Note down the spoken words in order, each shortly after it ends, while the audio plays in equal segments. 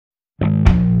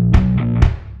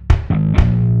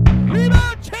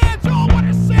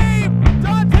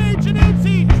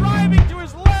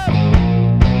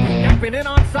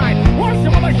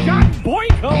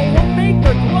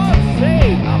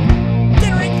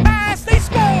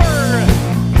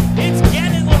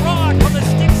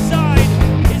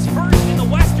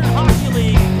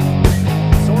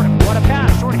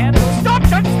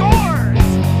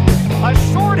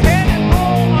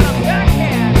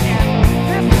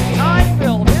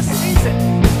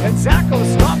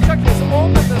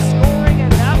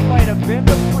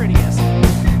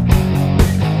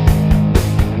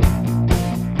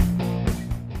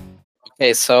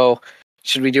Okay, so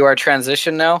should we do our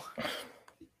transition now?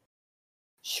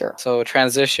 Sure. So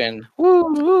transition.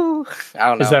 Woo, woo. I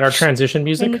don't know. Is that our transition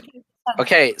music?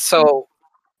 Okay, so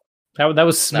That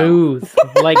was smooth,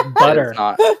 like butter. It's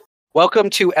not. Welcome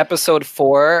to episode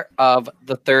 4 of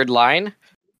The Third Line.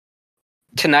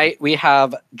 Tonight we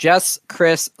have Jess,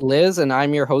 Chris, Liz, and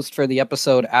I'm your host for the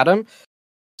episode, Adam.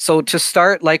 So to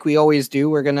start, like we always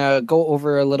do, we're going to go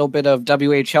over a little bit of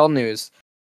WHL news.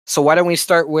 So why don't we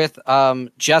start with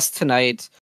Jess tonight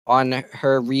on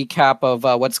her recap of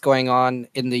what's going on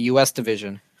in the U.S.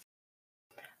 division.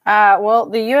 Well,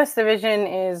 the U.S. division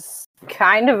is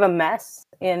kind of a mess,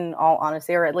 in all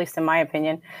honesty, or at least in my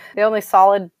opinion. The only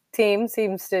solid team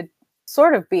seems to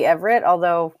sort of be Everett,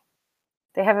 although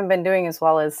they haven't been doing as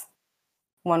well as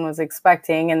one was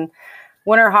expecting. And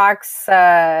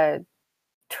Winterhawks,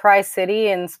 Tri-City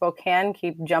and Spokane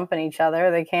keep jumping each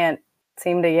other. They can't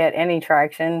seem to get any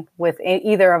traction with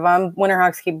either of them.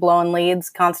 Winterhawks keep blowing leads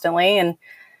constantly, and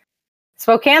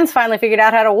Spokane's finally figured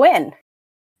out how to win.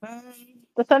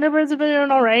 The Thunderbirds have been doing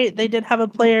all right. They did have a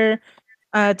player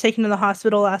taken to the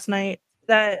hospital last night.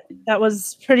 That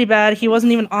was pretty bad. He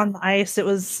wasn't even on the ice. It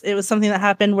was something that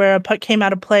happened where a puck came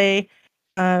out of play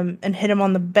and hit him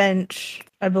on the bench,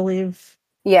 I believe.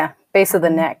 Yeah, base of the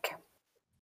neck.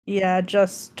 Yeah,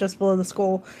 just below the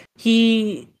skull.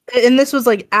 And this was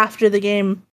like after the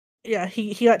game. Yeah,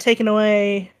 he got taken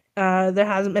away. There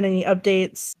hasn't been any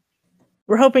updates.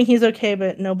 We're hoping he's okay,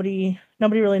 but nobody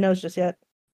really knows just yet.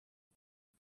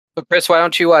 So Chris, why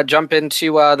don't you jump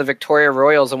into the Victoria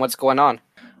Royals and what's going on?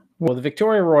 Well, the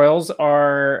Victoria Royals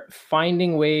are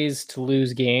finding ways to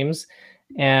lose games,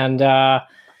 and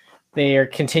they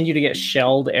continue to get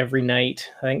shelled every night.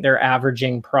 I think they're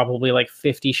averaging probably like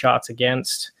 50 shots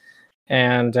against.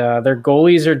 And their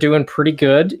goalies are doing pretty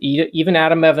good. Even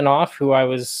Adam Evanoff, who I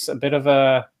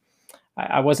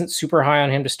wasn't super high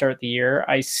on him to start the year.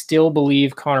 I still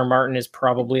believe Connor Martin is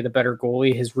probably the better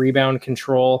goalie. His rebound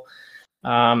control,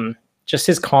 just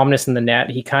his calmness in the net.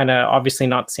 He kind of, obviously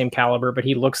not the same caliber, but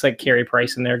he looks like Carey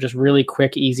Price in there. Just really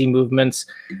quick, easy movements.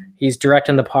 He's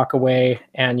directing the puck away.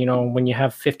 And, when you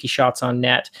have 50 shots on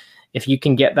net, if you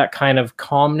can get that kind of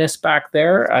calmness back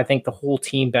there, I think the whole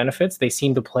team benefits. They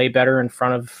seem to play better in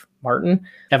front of Martin.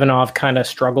 Evanov kind of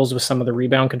struggles with some of the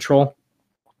rebound control.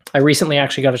 I recently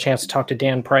actually got a chance to talk to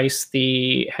Dan Price,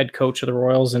 the head coach of the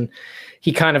Royals, and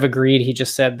he kind of agreed. He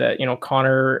just said that,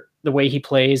 Connor, the way he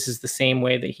plays is the same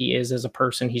way that he is as a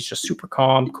person. He's just super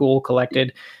calm, cool,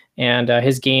 collected, and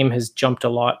his game has jumped a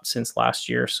lot since last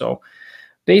year. So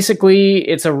basically,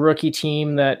 it's a rookie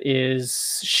team that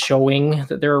is showing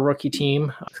that they're a rookie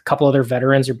team. A couple of their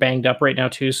veterans are banged up right now,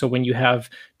 too. So when you have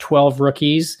 12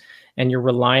 rookies and you're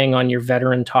relying on your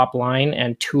veteran top line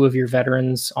and 2 of your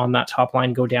veterans on that top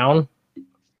line go down,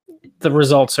 the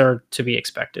results are to be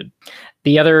expected.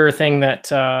 The other thing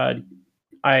that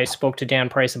I spoke to Dan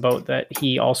Price about that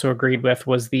he also agreed with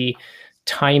was the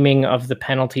timing of the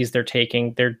penalties they're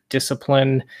taking. Their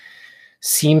discipline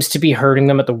seems to be hurting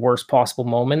them at the worst possible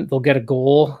moment. They'll get a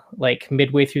goal like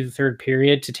midway through the third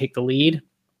period to take the lead.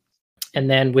 And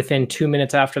then within 2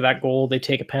 minutes after that goal, they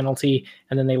take a penalty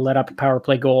and then they let up a power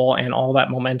play goal and all that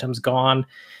momentum's gone.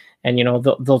 And,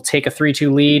 they'll take a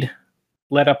 3-2 lead,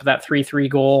 let up that 3-3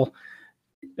 goal.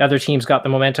 The other team's got the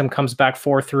momentum, comes back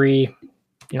 4-3,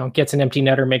 gets an empty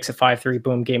netter, makes it 5-3,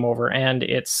 boom, game over. And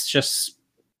it's just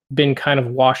been kind of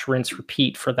wash, rinse,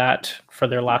 repeat for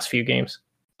their last few games.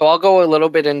 So I'll go a little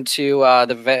bit into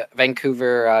the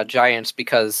Vancouver Giants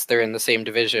because they're in the same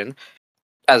division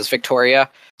as Victoria.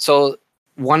 So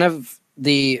one of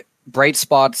the bright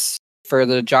spots for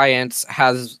the Giants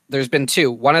there's been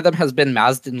 2. One of them has been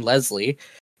Mazden Leslie.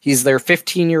 He's their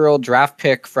 15-year-old draft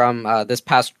pick from this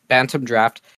past Bantam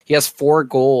draft. He has 4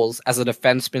 goals as a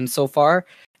defenseman so far,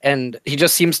 and he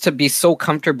just seems to be so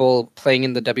comfortable playing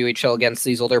in the WHL against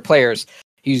these older players.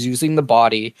 He's using the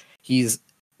body. He's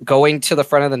going to the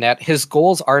front of the net. His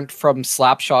goals aren't from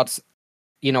slap shots,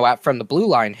 from the blue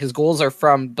line. His goals are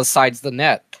from besides the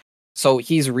net. So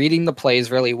he's reading the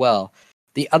plays really well.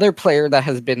 The other player that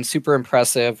has been super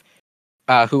impressive,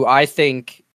 who I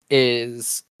think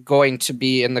is going to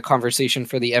be in the conversation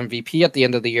for the MVP at the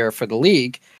end of the year for the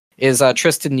league, is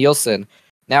Tristan Nielsen.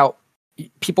 Now,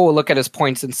 people will look at his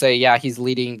points and say, yeah, he's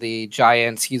leading the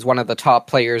Giants. He's one of the top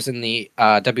players in the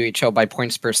WHL by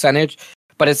points percentage.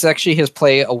 But it's actually his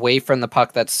play away from the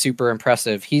puck that's super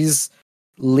impressive. He's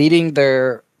leading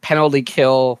their penalty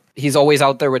kill. He's always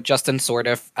out there with Justin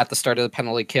Sordiff at the start of the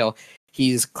penalty kill.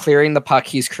 He's clearing the puck,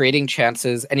 he's creating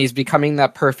chances, and he's becoming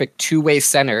that perfect two-way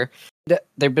center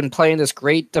they've been playing this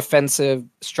great defensive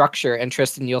structure, and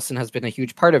Tristan Nielsen has been a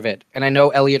huge part of it. And I know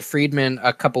Elliot Friedman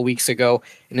a couple weeks ago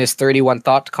in his 31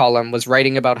 Thought column was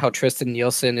writing about how Tristan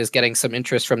Nielsen is getting some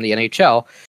interest from the NHL.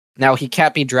 Now, he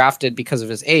can't be drafted because of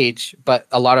his age, but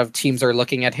a lot of teams are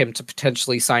looking at him to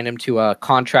potentially sign him to a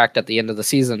contract at the end of the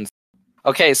season.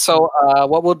 Okay, so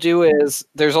what we'll do is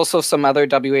there's also some other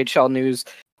WHL news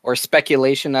or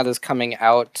speculation that is coming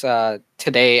out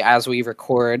today as we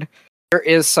record. There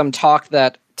is some talk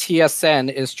that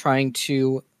TSN is trying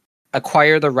to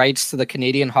acquire the rights to the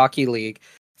Canadian Hockey League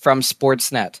from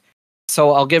Sportsnet.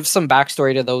 So I'll give some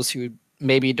backstory to those who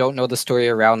maybe don't know the story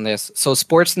around this. So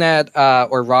Sportsnet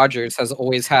or Rogers has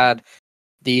always had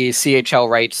the CHL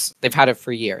rights. They've had it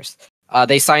for years.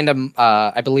 They signed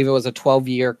I believe it was a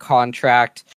 12-year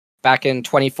contract back in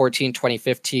 2014,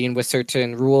 2015 with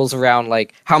certain rules around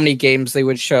like how many games they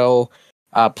would show,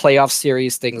 playoff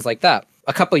series, things like that.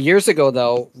 A couple of years ago,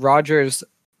 though, Rogers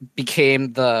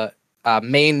became the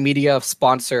main media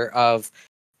sponsor of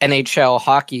NHL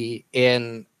hockey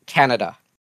in Canada.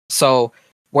 So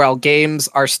while games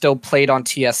are still played on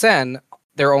TSN,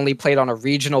 they're only played on a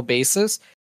regional basis.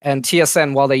 And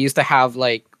TSN, while they used to have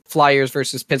like Flyers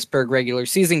versus Pittsburgh regular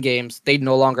season games, they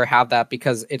no longer have that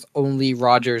because it's only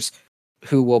Rogers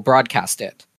who will broadcast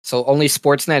it. So only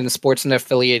Sportsnet and Sportsnet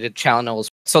affiliated channels.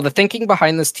 So the thinking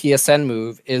behind this TSN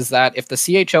move is that if the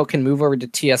CHL can move over to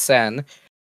TSN,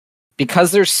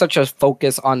 because there's such a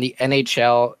focus on the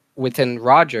NHL within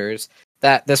Rogers,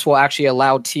 that this will actually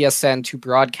allow TSN to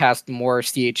broadcast more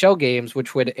CHL games,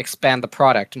 which would expand the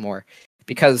product more.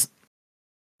 Because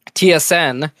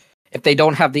TSN, if they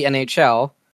don't have the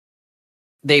NHL,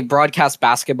 they broadcast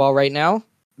basketball right now,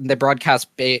 they broadcast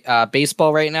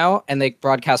baseball right now, and they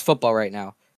broadcast football right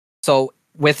now. So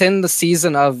within the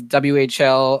season of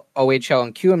WHL, OHL,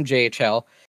 and QMJHL,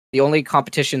 the only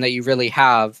competition that you really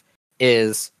have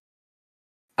is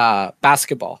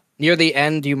basketball. Near the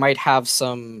end, you might have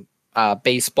some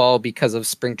baseball because of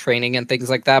spring training and things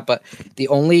like that, but the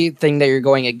only thing that you're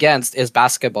going against is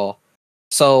basketball.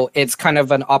 So it's kind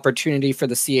of an opportunity for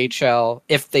the CHL,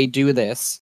 if they do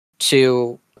this,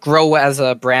 to grow as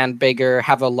a brand bigger,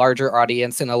 have a larger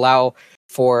audience, and allow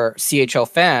for CHL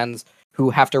fans who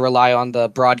have to rely on the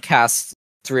broadcasts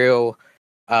through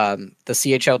the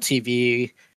CHL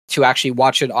TV to actually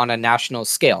watch it on a national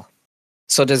scale.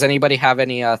 So does anybody have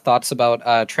any thoughts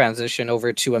about transition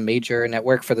over to a major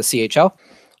network for the CHL?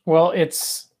 Well,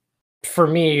 it's, for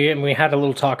me, and we had a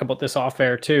little talk about this off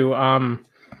air too,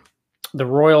 the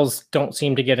Royals don't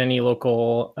seem to get any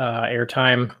local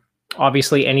airtime.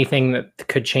 Obviously, anything that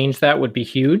could change that would be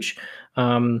huge.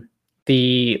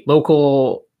 The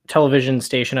local television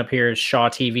station up here is Shaw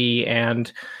TV, and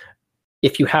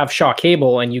if you have Shaw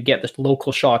Cable and you get the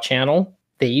local Shaw channel,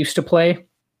 they used to play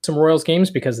some Royals games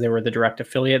because they were the direct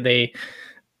affiliate.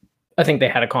 I think they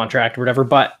had a contract or whatever,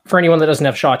 but for anyone that doesn't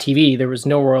have Shaw TV, there was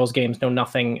no Royals games, no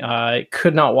nothing.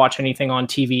 Could not watch anything on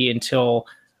TV until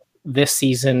this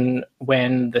season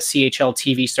when the CHL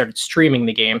TV started streaming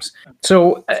the games.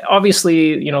 So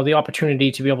obviously, the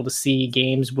opportunity to be able to see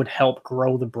games would help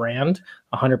grow the brand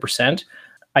 100%.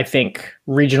 I think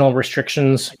regional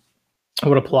restrictions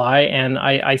would apply, and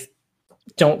I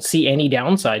don't see any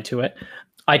downside to it.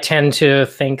 I tend to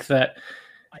think that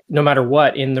no matter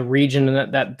what, in the region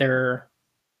that they're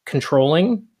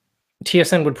controlling,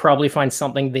 TSN would probably find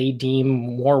something they deem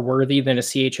more worthy than a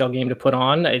CHL game to put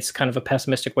on. It's kind of a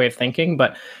pessimistic way of thinking,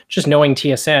 but just knowing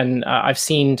TSN, I've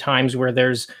seen times where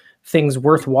there's things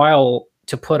worthwhile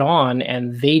to put on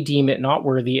and they deem it not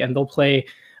worthy, and they'll play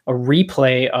a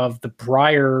replay of the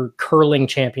Brier curling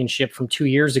championship from 2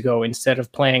 years ago instead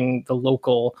of playing the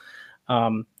local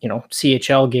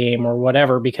CHL game or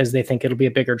whatever, because they think it'll be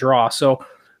a bigger draw. So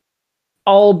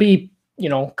I'll be,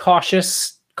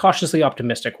 cautiously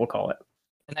optimistic, we'll call it.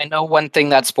 And I know one thing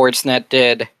that Sportsnet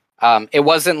did, it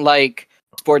wasn't like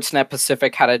Sportsnet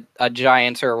Pacific had a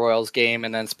Giants or a Royals game,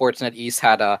 and then Sportsnet East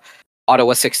had a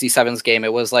Ottawa 67s game.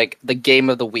 It was like the game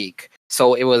of the week.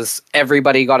 So it was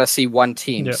everybody got to see one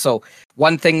team. Yeah. So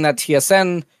one thing that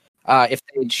TSN, if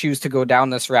they choose to go down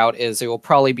this route, is it will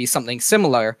probably be something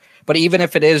similar. But even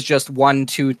if it is just 1,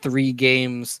 2, 3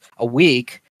 games a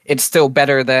week, it's still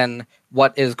better than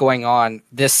what is going on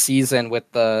this season with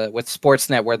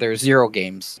Sportsnet, where there's 0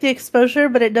 games. The exposure,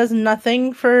 but it does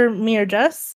nothing for me or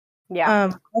Jess.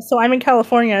 Yeah. So I'm in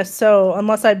California, so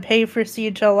unless I pay for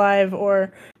CHL Live,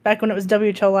 or back when it was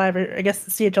WHL Live, or I guess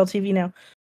the CHL TV now,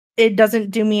 it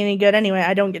doesn't do me any good anyway.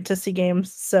 I don't get to see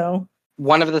games, so.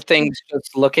 One of the things,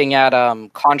 just looking at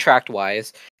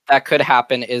contract-wise, that could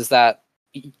happen is that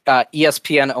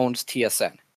ESPN owns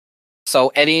TSN.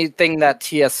 So anything that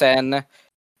TSN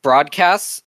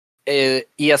broadcasts,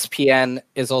 ESPN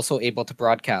is also able to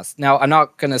broadcast. Now, I'm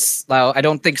not gonna. I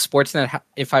don't think Sportsnet,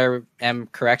 if I am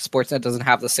correct, Sportsnet doesn't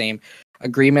have the same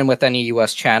agreement with any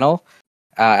U.S. channel,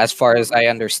 as far as I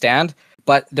understand.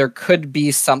 But there could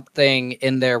be something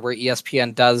in there where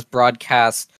ESPN does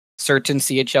broadcast certain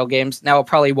CHL games. Now, it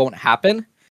probably won't happen,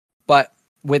 but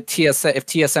with TSN, if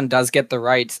TSN does get the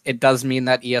rights, it does mean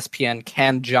that ESPN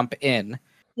can jump in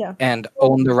and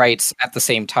own the rights at the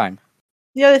same time.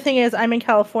 The other thing is, I'm in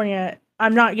California.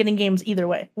 I'm not getting games either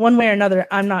way. One way or another,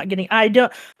 I'm not getting.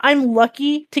 I'm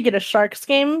lucky to get a Sharks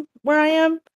game where I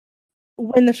am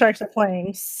when the Sharks are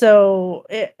playing. So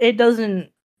it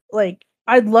doesn't, like,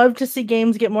 I'd love to see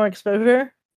games get more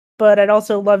exposure, but I'd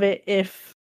also love it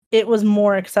if it was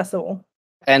more accessible.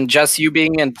 And just you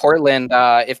being in Portland,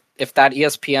 if that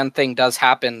ESPN thing does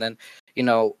happen, then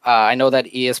I know that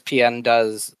ESPN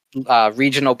does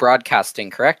regional broadcasting,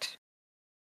 correct?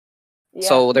 Yeah.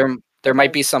 So there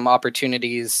might be some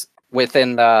opportunities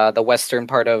within the western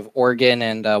part of Oregon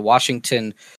and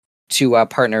Washington to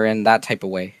partner in that type of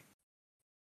way.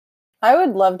 I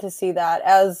would love to see that.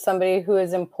 As somebody who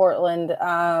is in Portland,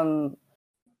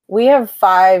 we have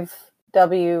 5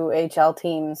 WHL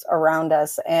teams around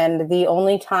us, and the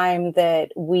only time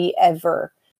that we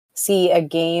ever see a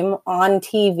game on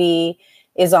TV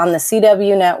is on the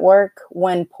CW network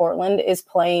when Portland is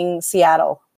playing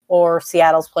Seattle or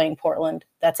Seattle's playing Portland.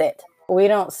 That's it. We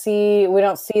don't see the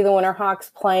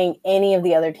Winterhawks playing any of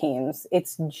the other teams.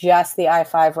 It's just the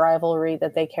I-5 rivalry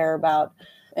that they care about,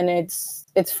 and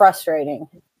it's frustrating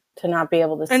to not be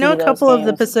able to see. I know a couple games. of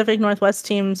the Pacific Northwest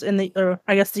teams or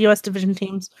I guess the US division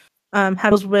teams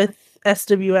have those with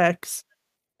SWX.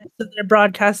 So they're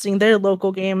broadcasting their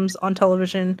local games on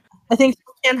television. I think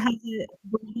Spokane has it.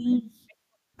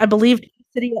 I believe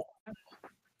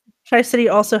Tri-City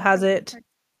also has it.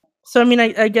 So I mean,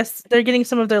 I guess they're getting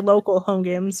some of their local home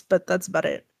games, but that's about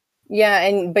it.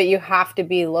 Yeah, but you have to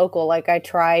be local. Like I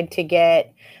tried to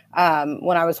get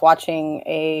when I was watching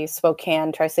a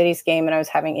Spokane Tri-Cities game and I was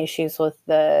having issues with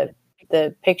the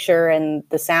picture and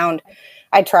the sound.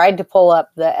 I tried to pull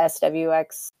up the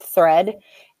SWX thread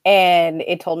and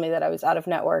it told me that I was out of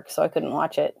network, so I couldn't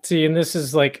watch it. See, and this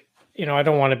is like, I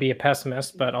don't want to be a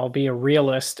pessimist, but I'll be a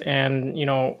realist. And,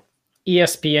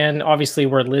 ESPN, obviously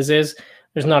where Liz is,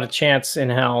 there's not a chance in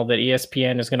hell that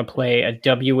ESPN is going to play a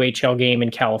WHL game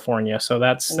in California. So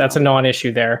that's a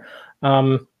non-issue there.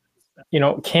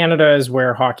 Canada is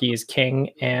where hockey is king.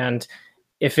 And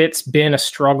if it's been a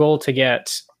struggle to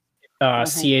get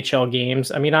CHL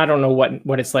games, I mean, I don't know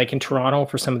what it's like in Toronto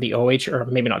for some of the or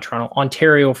maybe not Toronto,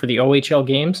 Ontario for the OHL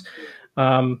games.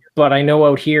 But I know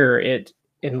out here,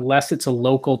 unless it's a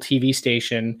local TV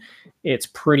station, it's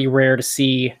pretty rare to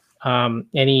see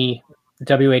any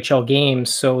WHL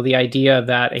games. So the idea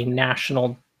that a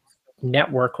national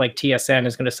network like TSN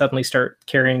is going to suddenly start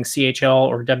carrying CHL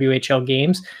or WHL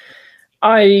games,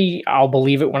 I'll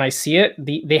believe it when I see it.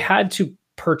 They had to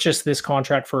purchase this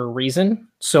contract for a reason.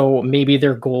 So maybe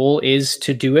their goal is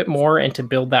to do it more and to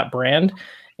build that brand.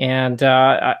 And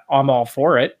I'm all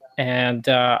for it. And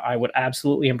I would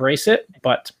absolutely embrace it.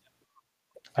 But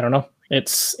I don't know.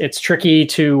 It's tricky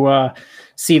to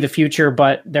see the future,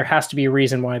 but there has to be a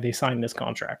reason why they signed this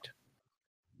contract.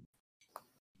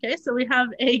 Okay, so we have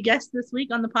a guest this week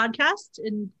on the podcast,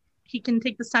 and he can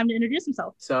take this time to introduce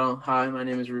himself. So, hi, my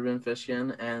name is Ruben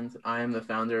Fishkin, and I am the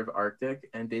founder of ARKTYC.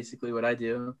 And basically what I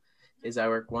do is I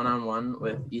work one-on-one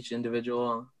with each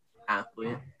individual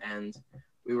athlete, and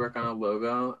we work on a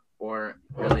logo or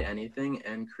really anything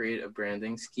and create a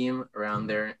branding scheme around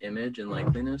their image and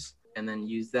likeliness, and then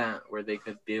use that where they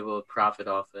could be able to profit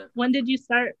off it. When did you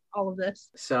start all of this?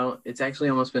 So it's actually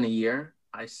almost been a year.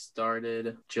 I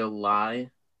started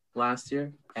July last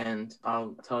year, and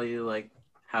I'll tell you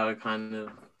how it kind of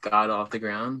got off the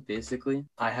ground. Basically,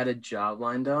 I had a job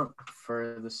lined up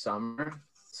for the summer.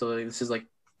 So this is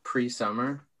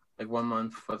pre-summer, 1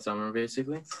 month for summer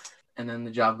basically. And then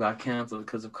the job got canceled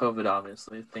because of COVID,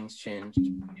 obviously. Things changed.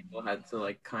 People had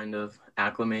to kind of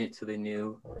acclimate to the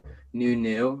new,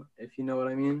 if you know what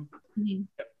I mean. Mm-hmm.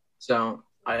 So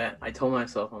I told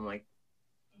myself, I'm like,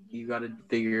 you got to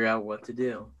figure out what to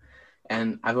do.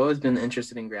 And I've always been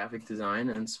interested in graphic design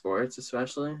and sports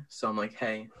especially. So I'm like,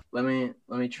 hey, let me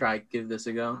give this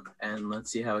a go and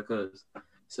let's see how it goes.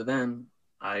 So then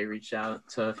I reached out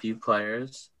to a few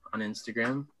players on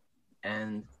Instagram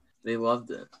and they loved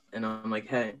it. And I'm like,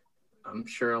 hey, I'm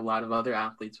sure a lot of other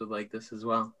athletes would like this as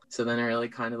well. So then it really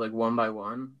kind of one by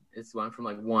one, it's went from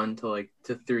 1 to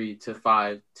 3 to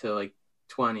 5 to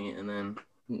 20. And then,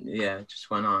 yeah, it just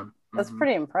went on. That's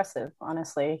pretty impressive,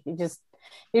 honestly. You just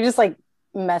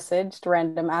messaged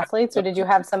random athletes, or did you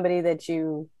have somebody that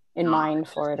you in mind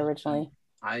for it originally?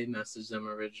 I messaged them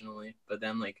originally, but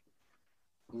then like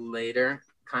later,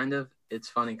 kind of, it's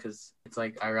funny because it's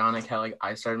like ironic how like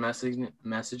I started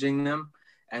messaging them,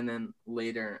 and then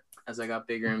later, as I got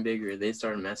bigger and bigger, they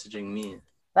started messaging me.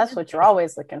 That's what you're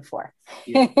always looking for.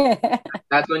 Yeah.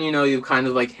 That's when you know you kind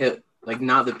of like hit like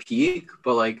not the peak,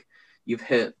 but like you've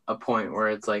hit a point where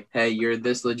it's like, hey, you're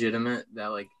this legitimate that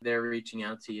like they're reaching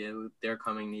out to you, they're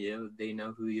coming to you, they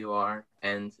know who you are,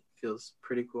 and it feels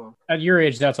pretty cool. At your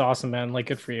age, that's awesome, man. Like,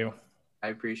 good for you. I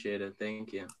appreciate it.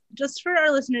 Thank you. Just for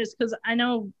our listeners, because I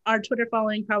know our Twitter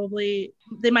following probably,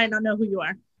 they might not know who you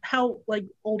are. How like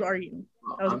old are you?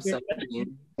 I'm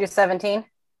 17. You're 17?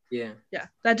 Yeah. Yeah,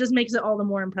 that just makes it all the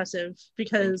more impressive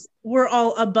because we're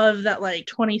all above that like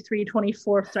 23,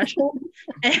 24 threshold.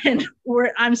 And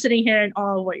I'm sitting here in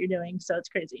awe of what you're doing. So it's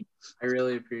crazy. I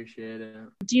really appreciate it.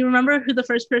 Do you remember who the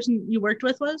first person you worked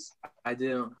with was? I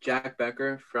do. Jack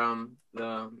Becker from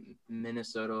the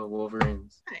Minnesota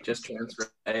Wolverines. Nice. Just transferred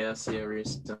to ASU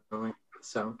recently.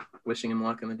 So wishing him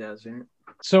luck in the desert.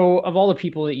 So, of all the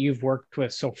people that you've worked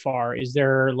with so far, is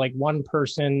there like one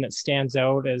person that stands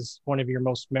out as one of your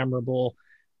most memorable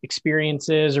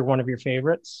experiences or one of your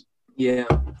favorites? Yeah.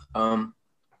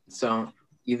 So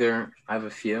either I have a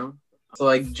few. So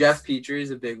like Jeff Petrie is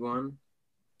a big one.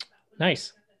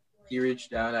 Nice. He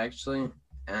reached out actually,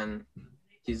 and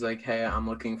he's like, hey, I'm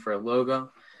looking for a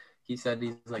logo. He said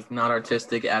he's like not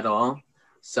artistic at all.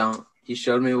 So he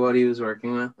showed me what he was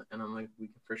working with, and I'm like,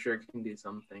 we for sure can do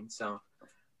something. So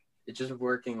it's just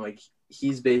working. Like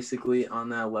he's basically on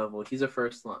that level. He's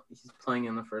he's playing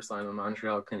in the first line of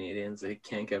Montreal Canadiens. It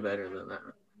can't get better than that.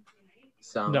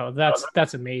 So No,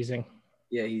 that's amazing.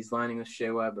 Yeah, he's lining with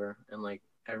Shea Weber and like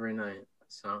every night.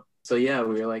 So yeah,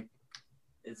 we were like,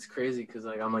 it's crazy because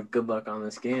like I'm like, good luck on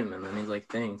this game, and then he's like,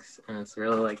 thanks, and it's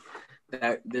really like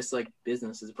that. This like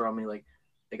business has brought me like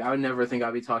I would never think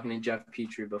I'd be talking to Jeff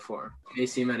Petrie before. I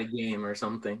see him at a game or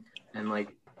something, and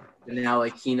like now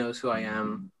like he knows who I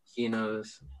am. He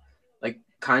knows like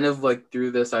kind of like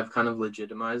through this I've kind of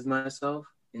legitimized myself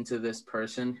into this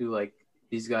person who like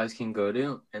these guys can go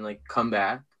to and like come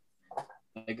back.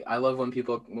 Like I love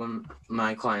when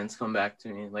my clients come back to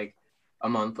me like a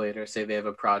month later, say they have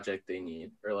a project they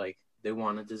need, or like they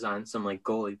want to design some like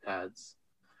goalie pads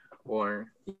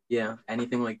or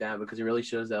anything like that, because it really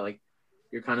shows that like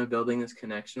you're kind of building this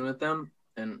connection with them.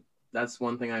 And that's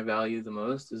one thing I value the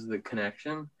most is the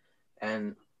connection.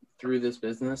 And through this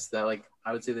business that like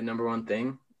I would say the number one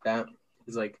thing that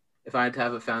is like if I had to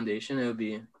have a foundation, it would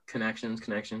be connections.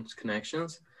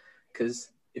 Because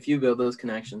if you build those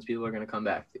connections, people are going to come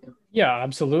back to you. Yeah,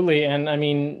 absolutely. And I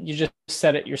mean, you just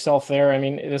said it yourself there. I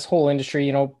mean, this whole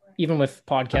industry, even with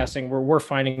podcasting, we're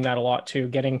finding that a lot too,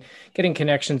 getting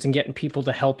connections and getting people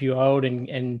to help you out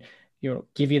and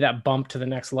give you that bump to the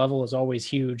next level is always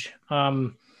huge.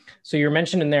 So you're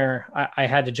mentioning there, I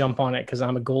had to jump on it because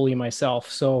I'm a goalie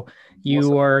myself. So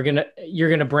you're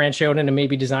gonna branch out into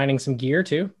maybe designing some gear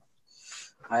too?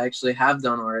 I actually have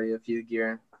done already a few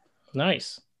gear.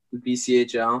 Nice.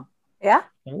 BCHL. Yeah.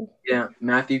 Yeah,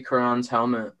 Matthew Caron's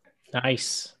helmet.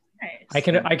 Nice. I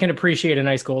can appreciate a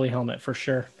nice goalie helmet for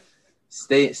sure.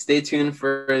 Stay tuned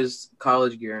for his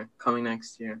college gear coming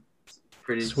next year.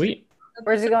 Pretty sweet.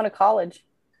 Where's he going to college?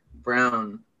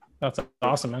 Brown. That's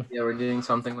awesome, man. Yeah, we're doing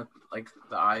something with like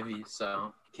the Ivy,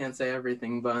 so can't say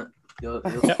everything, but you'll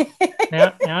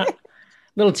yeah.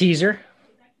 Little teaser.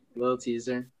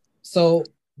 So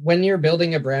when you're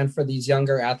building a brand for these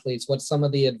younger athletes, what's some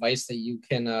of the advice that you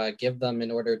can give them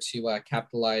in order to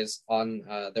capitalize on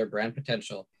their brand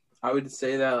potential? I would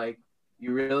say that like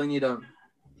you really need to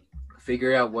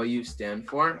figure out what you stand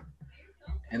for,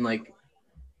 and like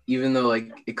even though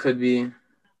like it could be,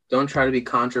 don't try to be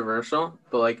controversial,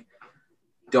 but like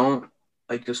don't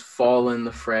like just fall in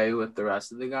the fray with the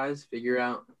rest of the guys. Figure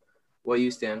out what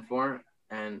you stand for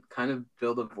and kind of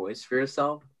build a voice for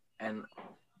yourself. And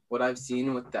what I've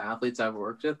seen with the athletes I've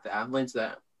worked with, the athletes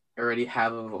that already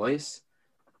have a voice,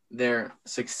 their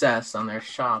success on their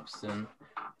shops and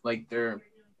like their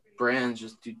brands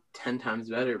just do 10 times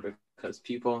better because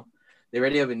people, they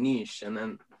already have a niche, and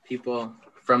then people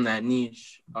from that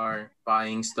niche are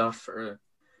buying stuff or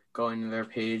going to their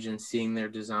page and seeing their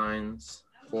designs.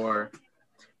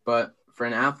 But for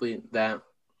an athlete that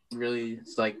really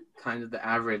is like kind of the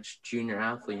average junior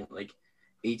athlete, like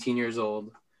 18 years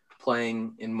old,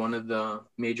 playing in one of the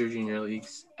major junior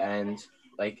leagues, and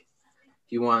like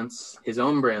he wants his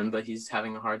own brand, but he's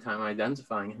having a hard time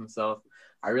identifying himself.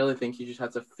 I really think you just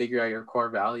have to figure out your core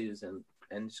values and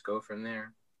just go from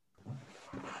there.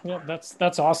 Yeah,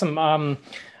 that's awesome.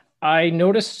 I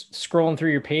noticed scrolling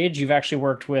through your page, you've actually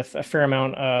worked with a fair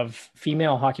amount of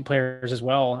female hockey players as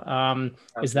well.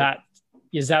 Is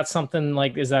that something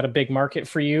like, is that a big market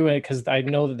for you? Because I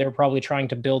know that they're probably trying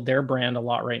to build their brand a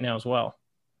lot right now as well.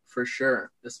 For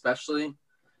sure, especially.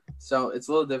 So it's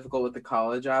a little difficult with the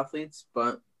college athletes,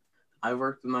 but I've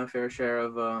worked with my fair share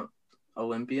of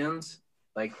Olympians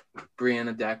like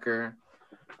Brianna Decker,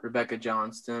 Rebecca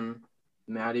Johnston,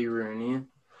 Maddie Rooney,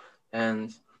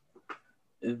 and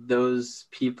those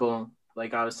people,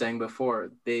 like I was saying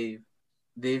before, they've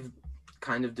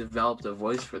kind of developed a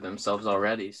voice for themselves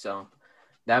already. So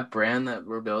that brand that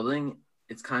we're building,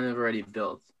 it's kind of already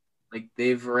built. Like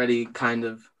they've already kind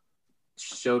of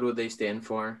showed what they stand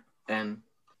for and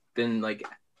been like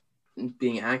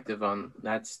being active on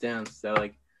that stance. That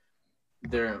like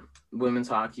their women's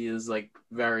hockey is like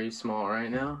very small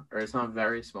right now, or it's not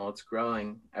very small. It's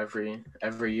growing every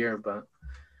year, but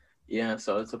yeah.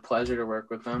 So it's a pleasure to work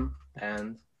with them,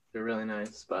 and they're really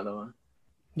nice, by the way.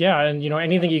 Yeah, and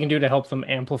anything you can do to help them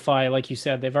amplify, like you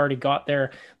said, they've already got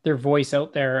their voice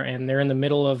out there, and they're in the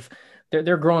middle of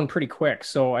they're growing pretty quick.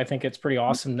 So I think it's pretty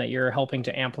awesome that you're helping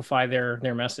to amplify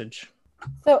their message.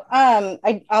 So,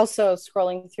 I also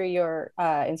scrolling through your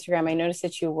Instagram, I noticed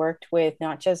that you worked with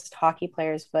not just hockey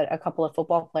players, but a couple of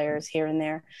football players here and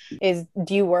there.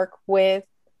 Do you work with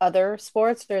other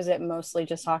sports, or is it mostly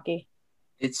just hockey?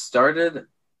 It started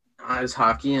as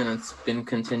hockey, and it's been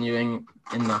continuing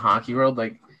in the hockey world.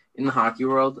 Like in the hockey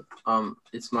world,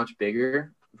 it's much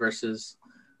bigger versus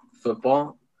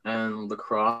football and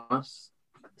lacrosse.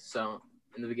 So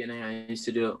in the beginning, I used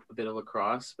to do a bit of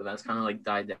lacrosse, but that's kind of like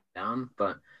died down.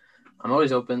 But I'm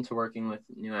always open to working with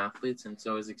new athletes, and it's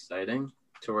always exciting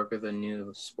to work with a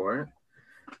new sport.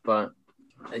 But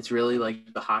it's really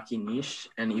like the hockey niche,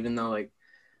 and even though like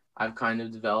I've kind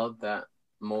of developed that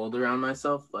mold around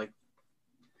myself, like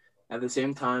at the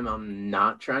same time, I'm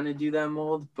not trying to do that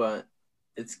mold, but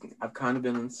I've kind of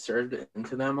been inserted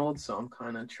into that mold, so I'm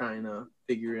kind of trying to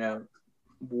figure out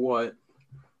what,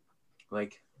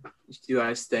 like, do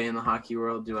I stay in the hockey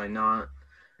world? Do I not?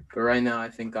 But right now, I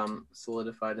think I'm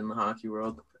solidified in the hockey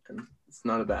world, and it's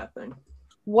not a bad thing.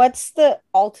 What's the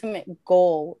ultimate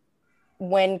goal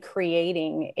when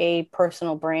creating a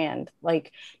personal brand?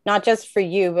 Like, not just for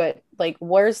you, but like,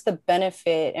 where's the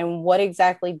benefit, and what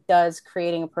exactly does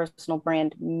creating a personal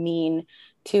brand mean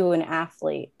to an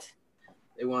athlete?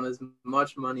 They want as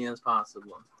much money as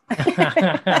possible.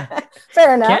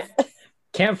 Fair enough.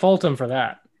 Can't fault them for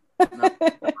that. No.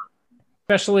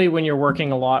 Especially when you're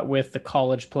working a lot with the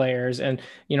college players and,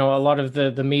 a lot of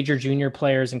the major junior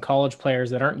players and college players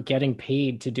that aren't getting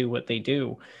paid to do what they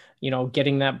do.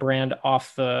 Getting that brand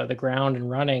off the ground and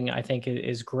running, I think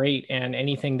is great. And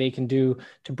anything they can do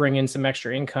to bring in some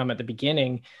extra income at the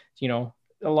beginning,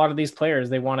 a lot of these players,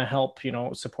 they want to help,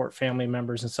 support family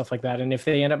members and stuff like that. And if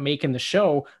they end up making the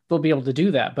show, they'll be able to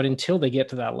do that. But until they get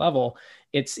to that level,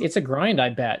 it's a grind, I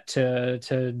bet,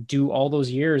 to do all those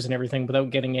years and everything without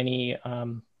getting any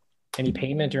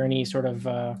payment or any sort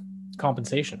of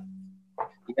compensation.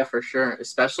 Yeah, for sure.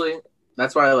 Especially,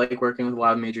 that's why I like working with a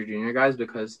lot of major junior guys,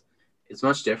 because it's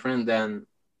much different than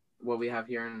what we have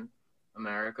here in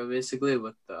America, basically,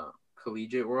 with the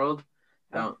collegiate world.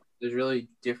 Now, there's really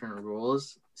different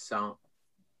rules. So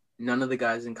none of the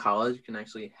guys in college can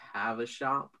actually have a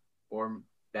shop or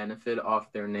benefit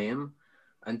off their name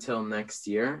until next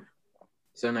year.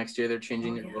 So next year they're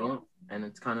changing the rule, and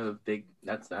it's kind of a big,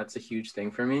 that's a huge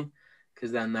thing for me,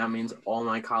 because then that means all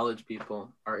my college people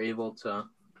are able to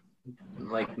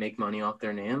like make money off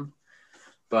their name.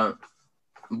 But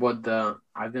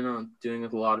I've been doing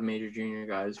with a lot of major junior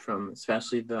guys, from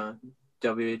especially the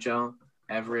WHL,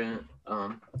 Everett,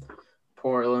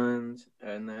 Portland,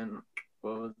 and then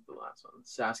what was the last one?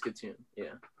 Saskatoon.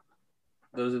 Yeah,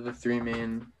 those are the three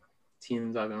main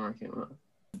teams I've been working with.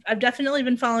 I've definitely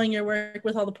been following your work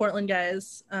with all the Portland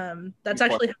guys. That's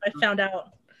actually how I found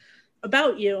out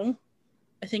about you.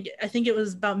 I think it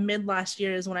was about mid last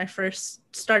year is when I first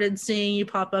started seeing you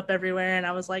pop up everywhere, and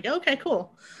I was like, okay,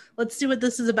 cool. Let's see what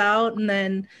this is about. And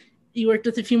then you worked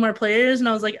with a few more players, and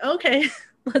I was like, okay,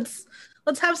 let's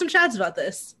have some chats about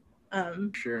this.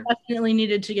 Sure. Definitely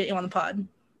needed to get you on the pod.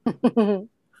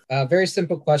 Very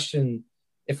simple question.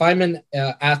 If I'm an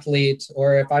athlete,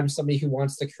 or if I'm somebody who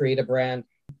wants to create a brand,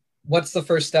 what's the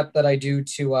first step that I do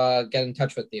to get in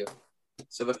touch with you?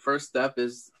 So the first step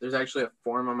is, there's actually a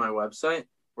form on my website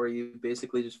where you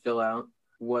basically just fill out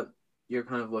what you're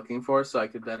kind of looking for, so I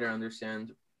could better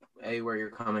understand A, where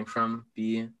you're coming from,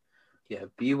 B,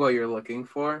 what you're looking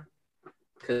for,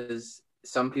 because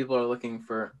some people are looking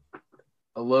for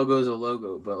a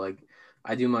logo, but like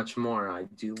I do much more. I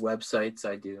do websites,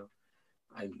 I do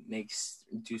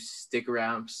do stick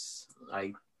wraps,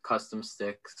 custom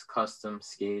sticks, custom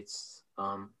skates,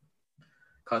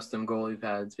 custom goalie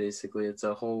pads. Basically, it's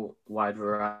a whole wide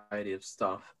variety of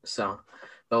stuff. So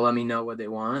they'll let me know what they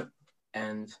want,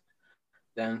 and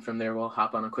then from there we'll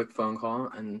hop on a quick phone call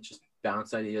and just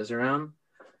bounce ideas around.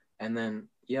 And then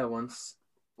once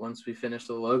we finish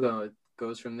the logo, it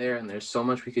goes from there. And there's so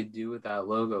much we could do with that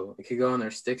logo. It could go on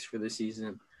their sticks for the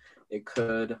season. They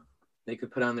could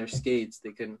put on their skates.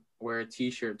 They could wear a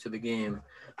T-shirt to the game,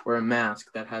 wear a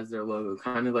mask that has their logo.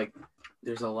 Kind of like,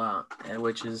 there's a lot, and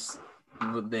which is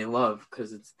what they love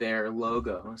because it's their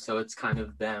logo. So it's kind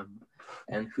of them.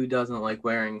 And who doesn't like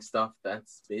wearing stuff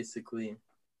that's basically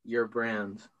your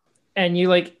brand? And you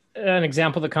like an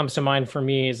example that comes to mind for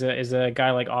me is a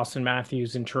guy like Austin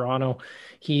Matthews in Toronto.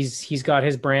 He's got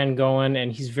his brand going,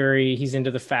 and he's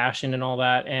into the fashion and all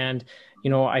that. And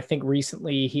I think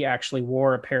recently he actually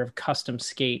wore a pair of custom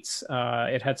skates.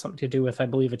 It had something to do with, I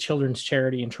believe, a children's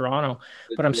charity in Toronto.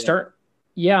 But I'm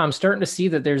starting to see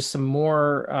that there's some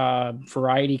more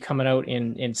variety coming out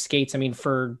in skates. I mean,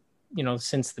 for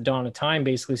since the dawn of time,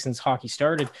 basically since hockey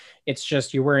started, it's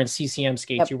just you're wearing CCM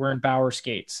skates, Yep. you're wearing Bauer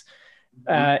skates.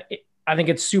 I think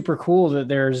it's super cool that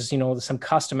there's some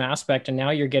custom aspect, and now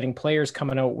you're getting players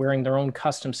coming out wearing their own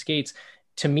custom skates.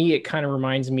 To me, it kind of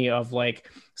reminds me of like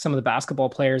some of the basketball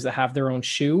players that have their own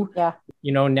shoe. Yeah.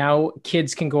 Now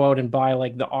kids can go out and buy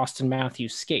like the Austin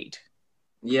Matthews skate.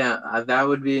 Yeah, that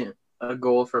would be a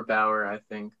goal for Bauer, I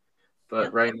think.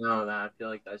 But right now, I feel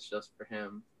like that's just for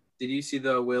him. Did you see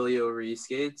the Willie O'Ree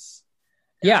skates?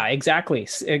 Yeah, exactly.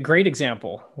 A great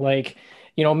example. Like,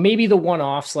 maybe the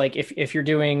one-offs, like if you're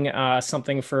doing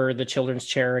something for the children's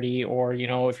charity, or,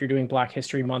 if you're doing Black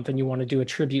History Month and you want to do a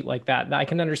tribute like that, I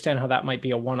can understand how that might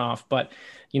be a one-off. But,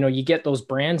 you get those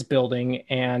brands building,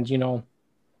 and, you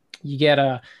get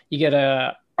a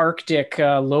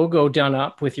ARKTYC logo done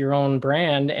up with your own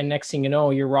brand. And next thing you know,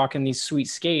 you're rocking these sweet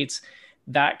skates.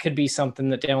 That could be something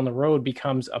that down the road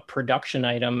becomes a production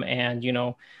item. And,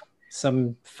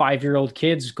 some 5-year-old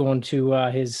kid's going to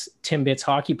his Timbits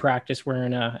hockey practice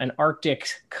wearing an ARKTYC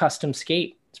custom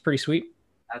skate. It's pretty sweet.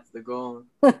 That's the goal.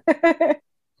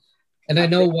 And I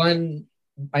know one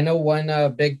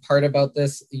big part about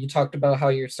this. You talked about how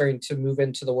you're starting to move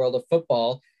into the world of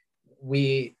football.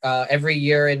 We every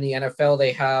year in the NFL,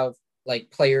 they have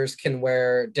like players can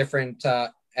wear different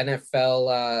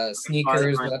NFL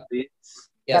sneakers.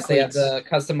 Yes, they have the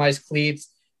customized cleats.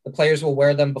 The players will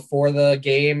wear them before the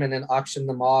game and then auction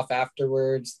them off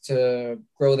afterwards to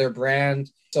grow their brand.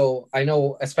 So I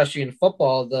know, especially in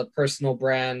football, the personal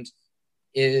brand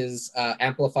is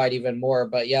amplified even more.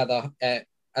 But yeah,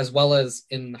 as well as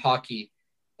in hockey.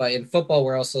 But in football,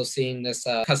 we're also seeing this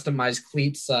customized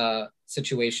cleats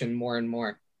situation more and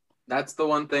more. That's the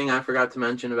one thing I forgot to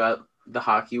mention about the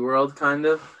hockey world, kind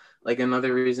of. Like,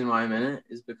 another reason why I'm in it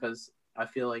is because I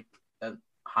feel like that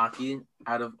hockey,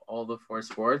 out of all the 4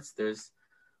 sports, there's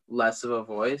less of a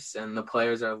voice, and the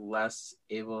players are less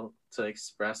able to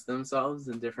express themselves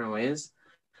in different ways.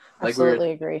 Like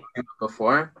Absolutely agree.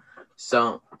 Before.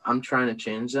 So I'm trying to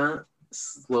change that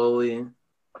slowly,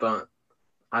 but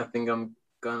I think I'm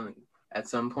going to at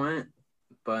some point,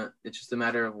 but it's just a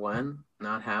matter of when,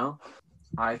 not how.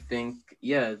 I think,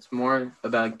 it's more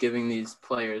about giving these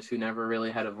players who never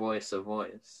really had a voice.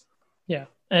 Yeah.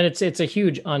 And it's a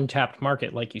huge untapped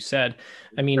market, like you said.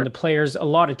 I mean, the players, a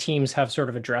lot of teams have sort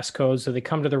of a dress code, so they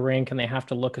come to the rink and they have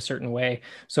to look a certain way.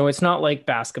 So it's not like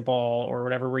basketball or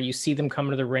whatever, where you see them come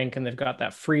to the rink and they've got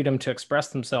that freedom to express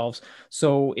themselves.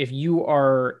 So if you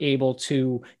are able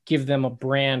to give them a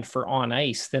brand for on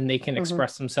ice, then they can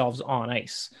express themselves on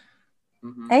ice.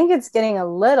 I think it's getting a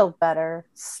little better,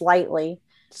 slightly.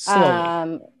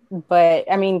 Slowly. But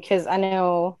I mean, because I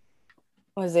know,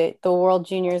 was it the World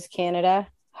Juniors Canada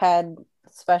had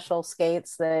special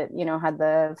skates that had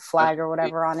the flag or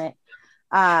whatever on it,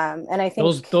 and I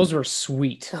think those were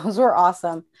sweet. Those were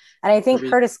awesome. And I think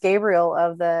Curtis Gabriel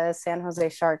of the San Jose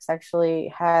Sharks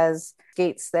actually has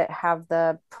skates that have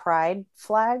the pride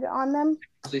flag on them.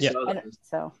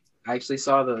 I actually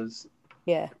saw those.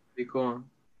 Yeah, pretty cool.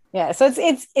 Yeah, so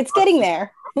it's getting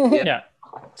there. Yeah,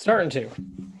 starting to.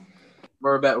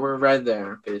 We're right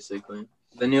there, basically.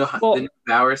 The new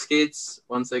Bauer skates,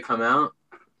 once they come out,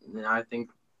 I think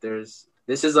this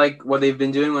is like what they've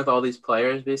been doing with all these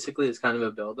players, basically. It's kind of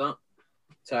a build-up.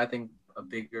 So I think a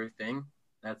bigger thing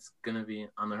that's going to be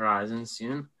on the horizon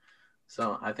soon.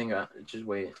 So I think just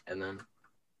wait and then.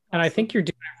 And I think you're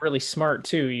doing it really smart,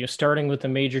 too. You're starting with the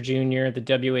major junior, the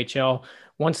WHL.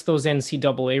 Once those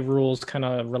NCAA rules kind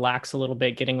of relax a little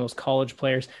bit, getting those college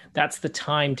players, that's the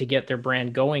time to get their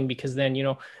brand going, because then,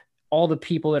 all the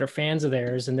people that are fans of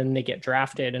theirs, and then they get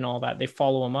drafted and all that, they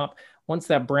follow them up. Once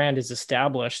that brand is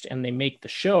established and they make the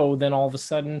show, then all of a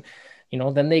sudden,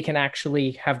 then they can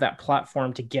actually have that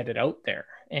platform to get it out there.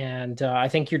 And I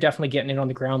think you're definitely getting it on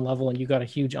the ground level, and you got a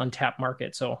huge untapped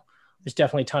market. So there's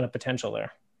definitely a ton of potential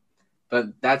there.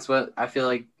 But that's what I feel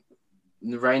like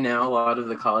right now. A lot of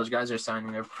the college guys are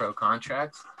signing their pro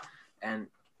contracts, and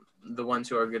the ones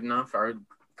who are good enough are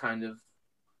kind of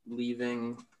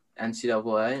leaving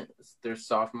NCAA their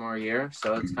sophomore year.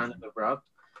 So it's kind of abrupt,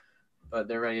 but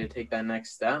they're ready to take that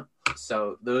next step.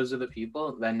 So those are the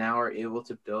people that now are able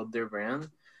to build their brand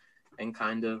and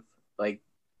kind of like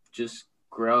just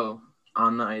grow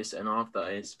on the ice and off the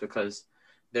ice because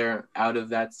they're out of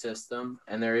that system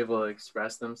and they're able to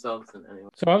express themselves in any way.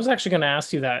 So I was actually going to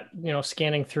ask you that,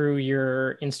 scanning through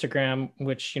your Instagram,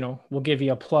 which, we'll give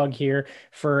you a plug here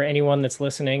for anyone that's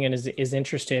listening and is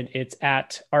interested. It's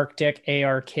at ARKTYC,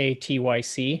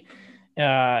 ARKTYC.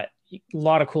 A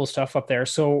lot of cool stuff up there.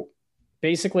 So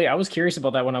basically, I was curious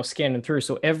about that when I was scanning through.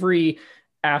 So every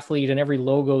athlete and every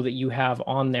logo that you have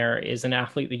on there is an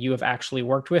athlete that you have actually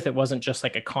worked with. It wasn't just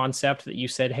like a concept that you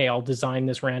said, hey, I'll design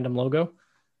this random logo.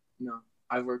 No,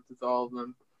 I've worked with all of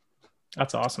them.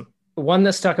 That's awesome. The one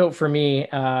that stuck out for me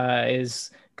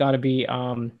is got to be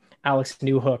Alex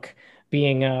Newhook.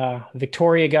 Being a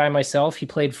Victoria guy myself, he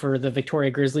played for the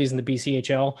Victoria Grizzlies in the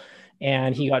BCHL,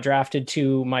 and he got drafted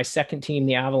to my second team,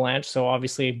 the Avalanche. So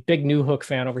obviously a big Newhook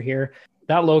fan over here.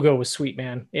 That logo was sweet,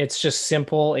 man. It's just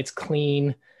simple. It's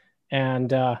clean.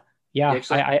 And yeah,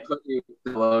 I put the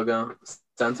logo,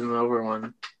 sent him over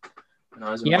one.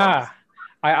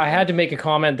 I had to make a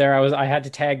comment there. I had to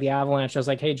tag the Avalanche. I was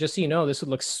like, hey, just so you know, this would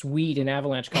look sweet in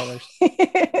Avalanche colors.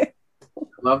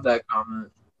 Love that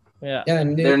comment. Yeah. Yeah,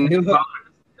 They're new colors.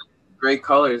 Great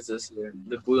colors this year.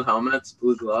 The blue helmets,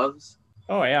 blue gloves.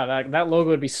 Oh yeah, that logo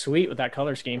would be sweet with that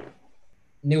color scheme.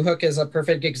 Newhook is a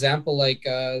perfect example, like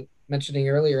mentioning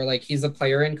earlier. Like, he's a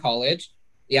player in college.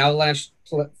 The Avalanche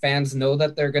fans know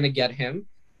that they're going to get him.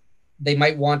 They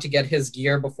might want to get his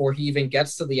gear before he even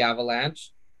gets to the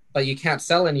Avalanche, but you can't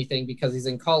sell anything because he's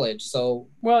in college. So,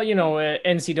 well,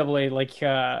 NCAA,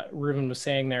 like Ruben was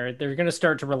saying there, they're going to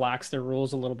start to relax their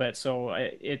rules a little bit. So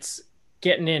it's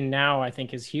getting in now, I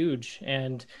think, is huge,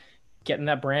 and getting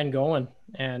that brand going.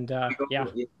 And yeah.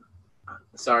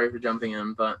 Sorry for jumping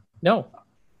in, but no,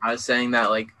 I was saying that,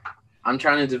 like, I'm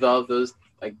trying to develop those,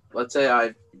 like, let's say I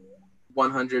have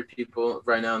 100 people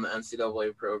right now in the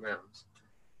NCAA programs.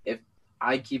 If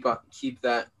I keep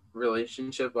that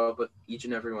relationship up with each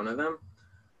and every one of them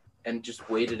and just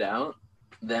wait it out,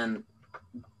 then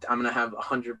I'm going to have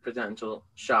 100 potential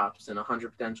shops and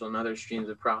 100 potential and other streams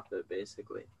of profit,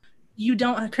 basically. You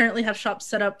don't currently have shops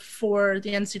set up for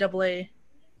the NCAA?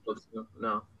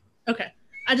 No. Okay.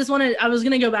 I was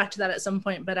going to go back to that at some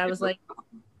point, but I was like,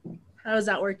 how is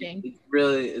that working?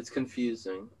 It's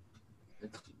confusing.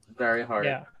 It's very hard.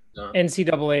 Yeah.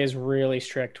 NCAA is really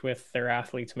strict with their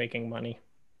athletes making money.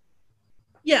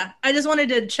 Yeah, I just wanted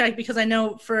to check because I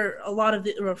know for all of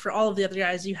the other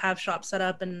guys, you have shops set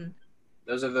up, and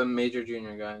those are the major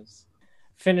junior guys.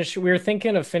 We were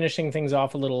thinking of finishing things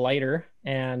off a little lighter,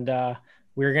 and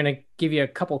we're going to give you a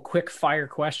couple quick fire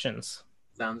questions.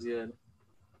 Sounds good.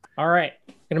 All right.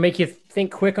 Going to make you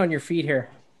think quick on your feet here.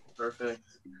 Perfect.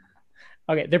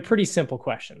 Okay. They're pretty simple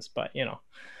questions, but Yeah.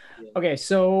 Okay.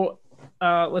 So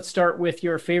let's start with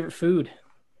your favorite food.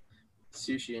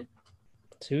 Sushi.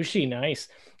 Nice.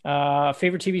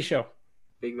 Favorite TV show?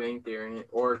 Big Bang Theory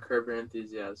or Curb Your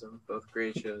Enthusiasm. Both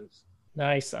great shows.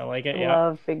 Nice. I like it. I Yeah.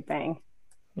 love Big Bang.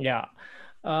 Yeah.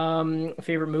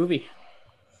 Favorite movie?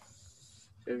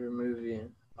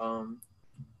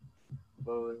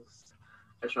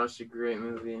 I just watched a great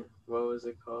movie. What was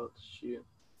it called? Shoot.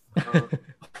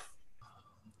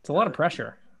 It's a lot of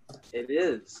pressure. It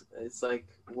is. It's like,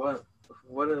 what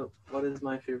is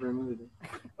my favorite movie?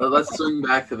 Well, let's swing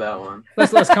back to that one.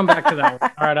 Let's come back to that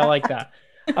one. All right, I like that.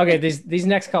 Okay, these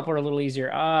next couple are a little easier.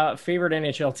 Favorite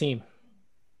NHL team?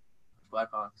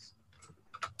 Blackhawks.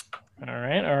 All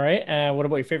right. What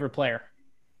about your favorite player?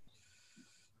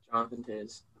 Jonathan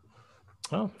Toews.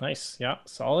 Oh, nice. Yeah,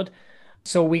 solid.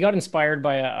 So we got inspired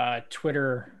by a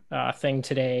Twitter thing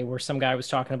today where some guy was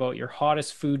talking about your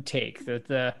hottest food take,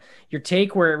 your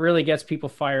take where it really gets people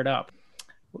fired up.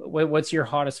 What's your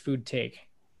hottest food take?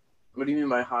 What do you mean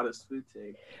by hottest food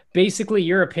take? Basically,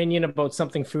 your opinion about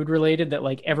something food related that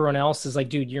like everyone else is like,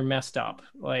 dude, you're messed up.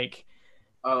 Like,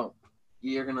 oh,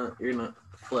 you're gonna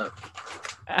flip.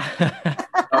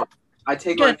 I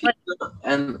take my pizza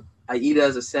and I eat it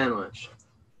as a sandwich.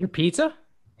 Your pizza?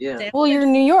 Yeah. Well, you're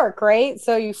in New York, right?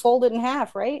 So you fold it in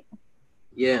half, right?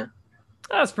 Yeah.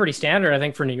 That's pretty standard, I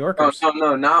think, for New Oh, Yorkers.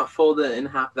 no, not fold it in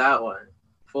half that way.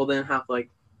 Fold it in half like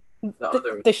the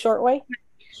other The short way.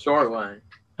 short way.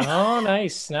 Oh,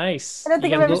 nice, nice. I don't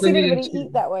think You I've gotta ever go- seen it anybody into-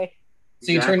 eat that way.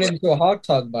 So you turn it Exactly. into a hot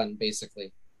dog bun,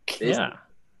 basically. Yeah.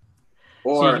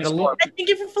 Or, you gotta look- I think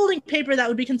if you're folding paper, that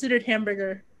would be considered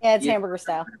hamburger. Yeah, it's Yeah. hamburger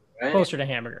style. right? Closer to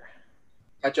hamburger.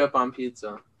 Ketchup on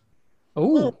pizza.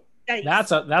 Ooh,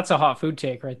 Yikes. that's a hot food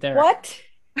take right there. What?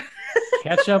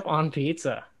 Ketchup on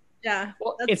pizza. Yeah.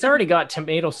 Well, That's it's already got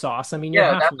tomato sauce. I mean, you're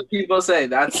Yeah, half. that's what people say.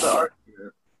 That's the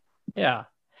argument. Yeah,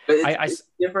 But it's, I- it's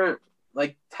different,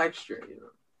 like, texture, you know.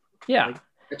 yeah. Like,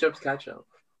 ketchup's ketchup.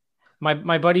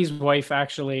 My buddy's wife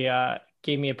actually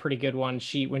gave me a pretty good one.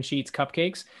 When she eats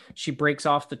cupcakes, she breaks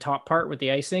off the top part with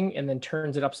the icing and then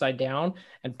turns it upside down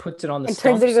and puts it on the And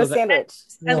stump turns it into a so that- sandwich.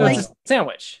 I so like it's a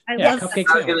sandwich. I Yeah, love cupcake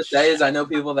What I was gonna sandwich. say is I know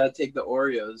people that take the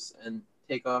Oreos and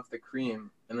take off the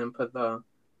cream and then put the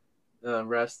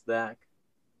rest back.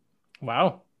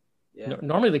 Wow. Yeah. No,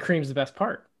 normally the cream's the best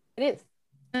part. It is.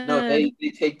 No, they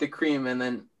take the cream and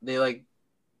then they like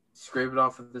scrape it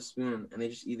off with the spoon and they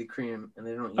just eat the cream and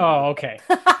they don't eat Oh, it. okay.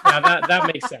 Yeah, that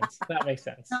makes sense. That makes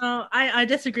sense. No, I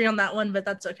disagree on that one, but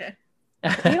that's okay.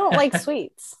 You don't like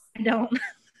sweets. I don't.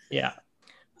 Yeah.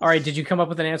 All right. Did you come up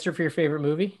with an answer for your favorite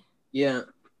movie? Yeah.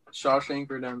 Shawshank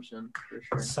Redemption for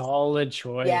sure. Solid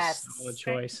choice. Yes. Solid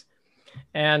choice.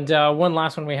 And one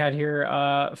last one we had here.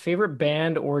 Favorite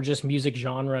band or just music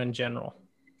genre in general?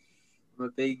 I'm a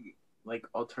big like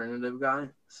alternative guy,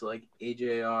 so like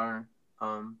AJR,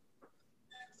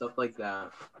 stuff like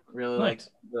that. Really like Nice.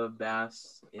 the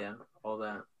bass, yeah, all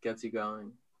that gets you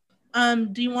going.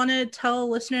 Do you want to tell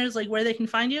listeners like where they can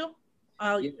find you?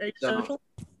 Yeah, Are you so- social?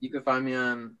 You can find me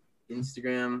on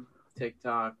Instagram,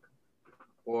 TikTok,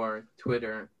 or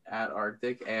Twitter at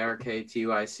ARKTYC,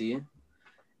 ARKTYC,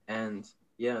 and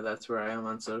yeah, that's where I am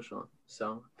on social.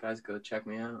 So guys, go check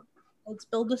me out. Let's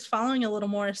build this following a little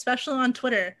more, especially on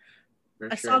Twitter. For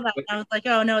I sure. saw that and I was like,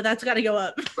 oh no, that's got to go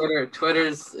up.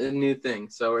 Twitter's a new thing,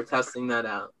 so we're testing that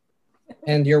out.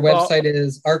 And your Well- website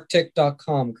is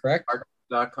arktyc.com, correct?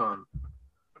 .com.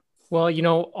 Well,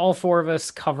 all four of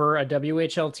us cover a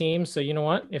WHL team. So you know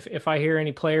what? If I hear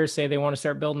any players say they want to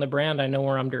start building the brand, I know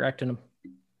where I'm directing them.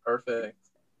 Perfect.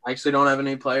 I actually don't have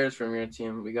any players from your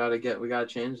team. We gotta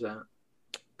change that.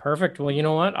 Perfect. Well, you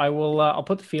know what? I'll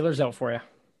put the feelers out for you.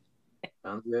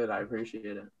 Sounds good. I appreciate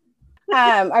it.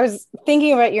 I was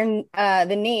thinking about your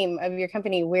the name of your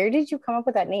company. Where did you come up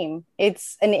with that name?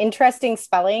 It's an interesting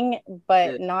spelling,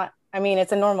 but Yeah. not. I mean,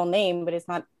 it's a normal name, but it's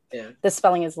not. Yeah. The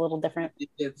spelling is a little different.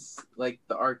 It's like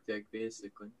the Arctic,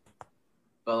 basically.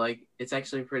 But like, it's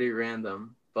actually pretty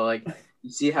random. But like, you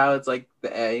see how it's like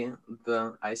the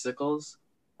icicles.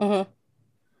 Mhm.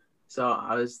 So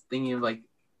I was thinking of like,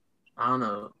 I don't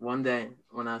know. One day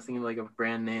when I was thinking of like a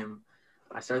brand name,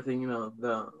 I started thinking of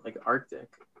the like Arctic,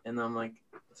 and I'm like,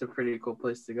 it's a pretty cool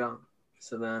place to go.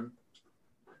 So then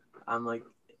I'm like,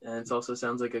 and it also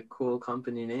sounds like a cool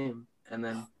company name. And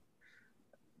then,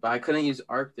 but I couldn't use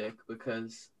Arctic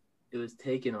because it was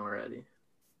taken already.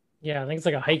 Yeah, I think it's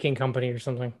like a hiking company or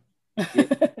something.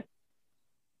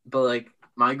 But like,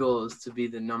 my goal is to be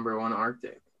the #1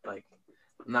 Arctic. Like,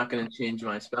 I'm not gonna change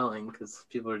my spelling because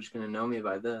people are just gonna know me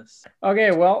by this.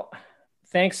 Okay, well,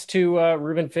 thanks to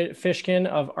Ruben Fishkin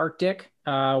of ARKTYC.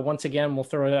 Once again, we'll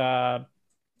throw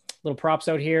little props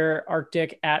out here.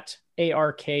 ARKTYC at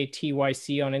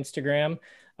ARKTYC on Instagram.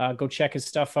 Go check his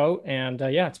stuff out. And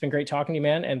yeah, it's been great talking to you,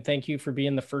 man. And thank you for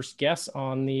being the first guest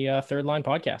on the Third Line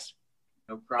podcast.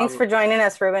 No problem. Thanks for joining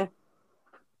us, Ruben.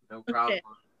 No problem. Okay.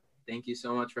 Thank you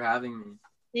so much for having me.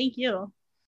 Thank you.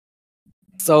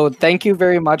 So thank you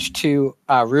very much to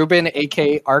Ruben,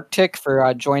 aka ARKTYC,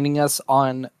 for joining us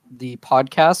on the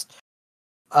podcast.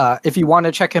 If you want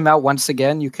to check him out once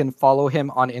again, you can follow him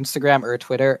on Instagram or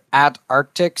Twitter at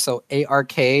ARKTYC, so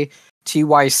ARKTYC.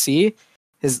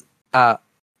 His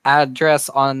address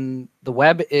on the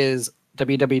web is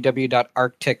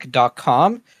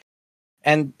www.arktyc.com.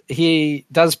 And he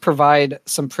does provide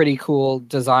some pretty cool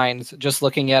designs, just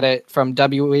looking at it from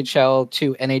WHL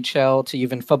to NHL to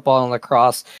even football and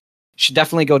lacrosse. You should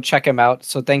definitely go check him out.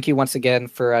 So thank you once again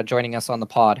for joining us on the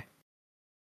pod.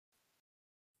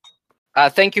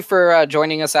 Thank you for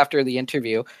joining us after the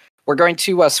interview. We're going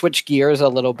to switch gears a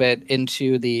little bit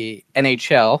into the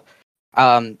NHL.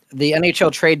 The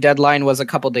NHL trade deadline was a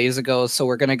couple days ago, so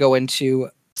we're going to go into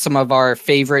some of our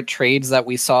favorite trades that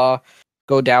we saw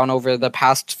go down over the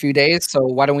past few days. So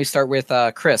why don't we start with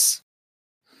Chris?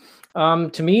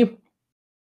 To me,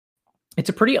 it's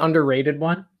a pretty underrated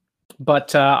one,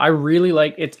 but I really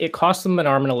like it. It cost them an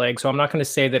arm and a leg, so I'm not going to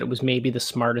say that it was maybe the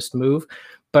smartest move,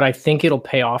 but I think it'll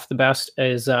pay off the best.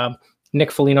 Is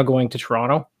Nick Foligno going to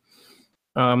Toronto.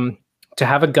 To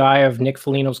have a guy of Nick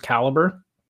Foligno's caliber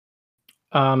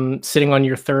sitting on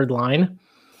your third line,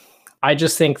 I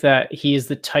just think that he is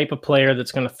the type of player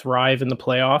that's going to thrive in the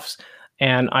playoffs.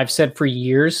 And I've said for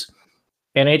years,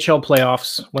 NHL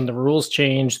playoffs, when the rules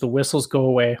change, the whistles go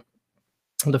away,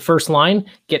 the first line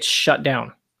gets shut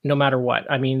down no matter what.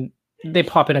 I mean, they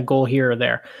pop in a goal here or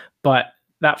there, but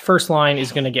that first line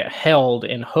is going to get held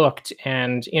and hooked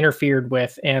and interfered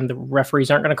with, and the referees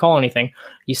aren't going to call anything.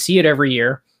 You see it every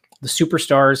year. The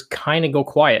superstars kind of go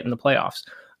quiet in the playoffs.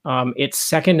 It's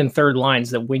second and third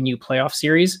lines that win you playoff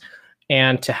series.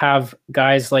 And to have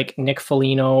guys like Nick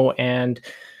Foligno and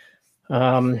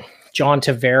John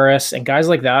Tavares and guys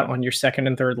like that on your second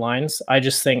and third lines, I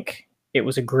just think it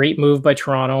was a great move by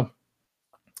Toronto.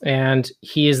 And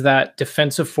he is that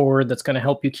defensive forward that's going to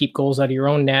help you keep goals out of your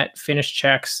own net, finish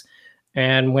checks.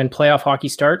 And when playoff hockey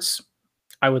starts,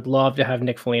 I would love to have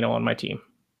Nick Foligno on my team.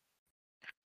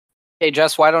 Hey,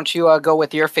 Jess, why don't you go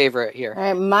with your favorite here? All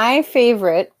right, my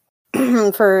favorite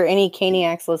for any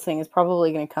Caniacs listening is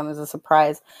probably going to come as a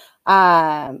surprise.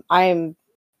 I'm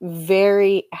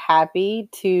very happy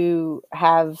to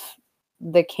have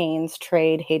the Canes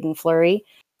trade Hayden Fleury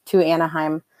to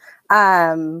Anaheim.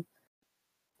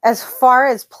 As far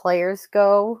as players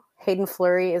go, Hayden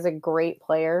Fleury is a great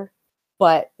player,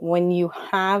 but when you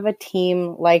have a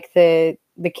team like the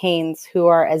Canes who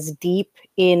are as deep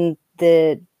in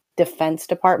the defense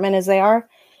department as they are,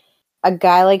 a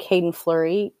guy like Hayden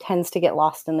Fleury tends to get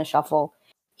lost in the shuffle.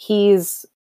 He's,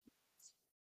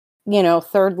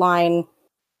 third line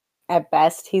at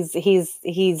best.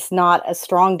 He's not a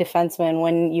strong defenseman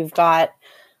when you've got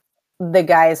the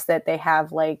guys that they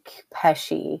have like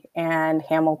Pesci and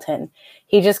Hamilton.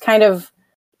 He just kind of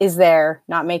is there,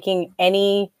 not making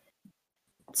any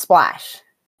splash.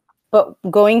 But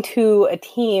going to a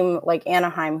team like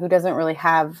Anaheim, who doesn't really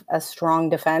have a strong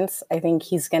defense, I think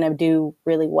he's going to do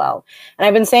really well. And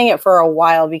I've been saying it for a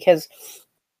while because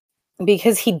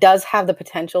he does have the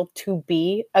potential to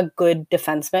be a good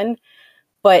defenseman,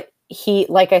 but he,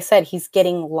 like I said, he's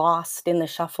getting lost in the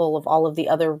shuffle of all of the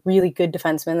other really good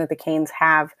defensemen that the Canes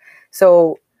have.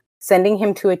 So sending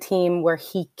him to a team where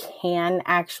he can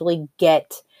actually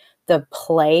get the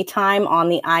play time on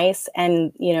the ice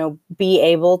and, be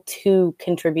able to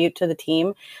contribute to the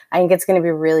team, I think it's going to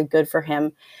be really good for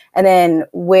him. And then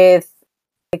with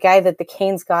the guy that the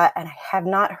Canes got, and I have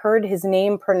not heard his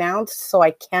name pronounced, so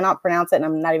I cannot pronounce it, and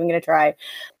I'm not even going to try.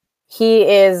 He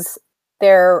is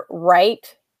their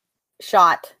right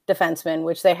shot defenseman,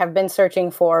 which they have been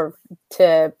searching for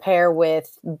to pair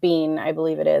with Bean, I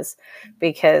believe it is,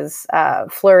 because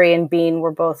Fleury and Bean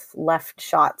were both left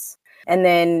shots. And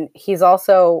then he's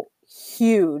also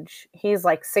huge. He's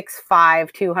like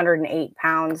 6'5", 208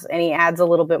 pounds, and he adds a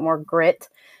little bit more grit,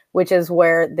 which is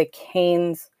where the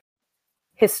Canes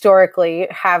historically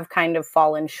have kind of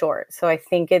fallen short. So I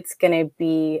think it's going to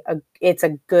be a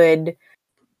good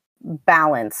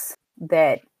balance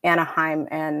that Anaheim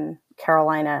and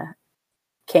Carolina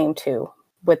came to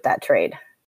with that trade.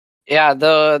 Yeah,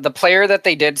 the player that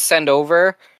they did send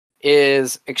over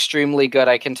is extremely good.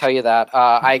 I can tell you that.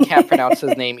 I can't pronounce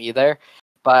his name either,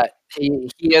 but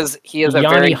he is a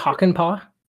very Hakanpää.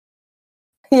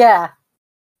 Yeah.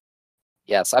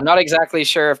 Yes, I'm not exactly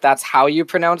sure if that's how you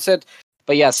pronounce it,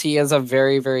 but yes, he is a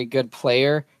very, very good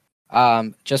player.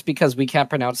 Just because we can't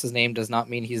pronounce his name does not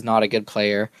mean he's not a good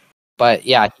player. But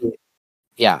yeah,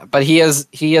 but he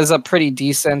is a pretty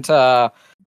decent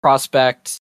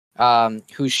prospect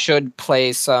who should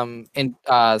play some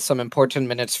important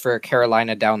minutes for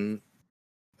Carolina down,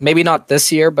 maybe not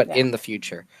this year, but in the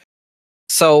future.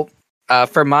 So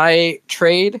for my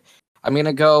trade, I'm going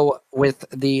to go with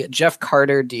the Jeff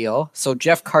Carter deal. So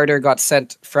Jeff Carter got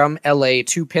sent from LA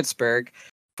to Pittsburgh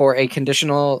for a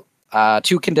conditional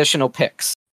 2 conditional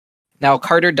picks. Now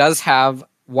Carter does have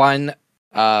one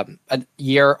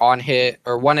year on his,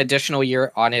 or 1 additional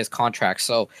year on his contract.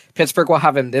 So Pittsburgh will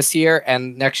have him this year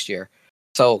and next year.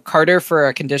 So Carter for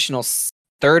a conditional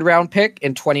 3rd round pick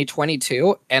in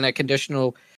 2022 and a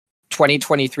conditional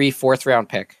 2023 4th round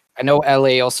pick. I know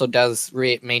LA also does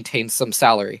maintain some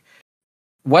salary.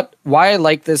 Why I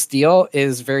like this deal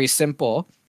is very simple.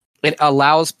 It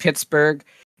allows Pittsburgh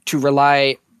to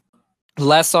rely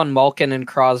less on Malkin and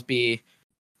Crosby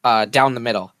down the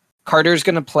middle. Carter's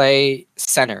going to play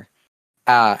center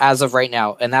as of right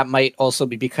now, and that might also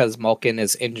be because Malkin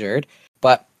is injured.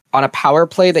 But on a power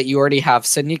play that you already have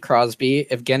Sidney Crosby,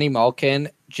 Evgeny Malkin,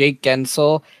 Jake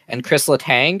Gensel, and Chris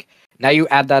Letang, now you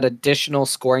add that additional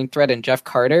scoring threat in Jeff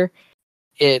Carter,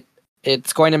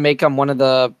 it's going to make him one of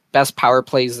the best power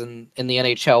plays in the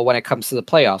NHL when it comes to the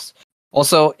playoffs.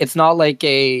 Also, it's not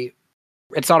a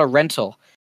rental.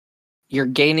 You're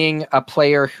gaining a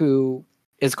player who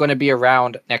is going to be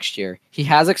around next year. He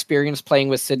has experience playing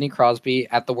with Sidney Crosby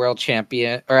at the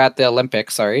at the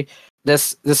Olympics, sorry.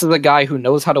 This is a guy who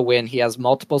knows how to win. He has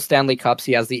multiple Stanley Cups.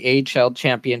 He has the AHL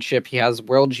championship. He has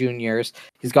World Juniors.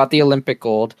 He's got the Olympic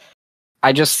gold.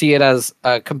 I just see it as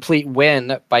a complete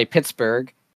win by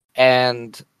Pittsburgh,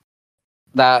 and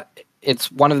that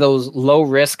it's one of those low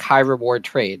risk, high reward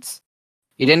trades.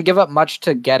 You didn't give up much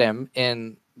to get him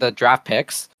in the draft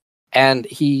picks, and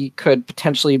he could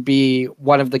potentially be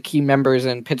one of the key members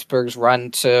in Pittsburgh's run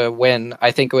to win.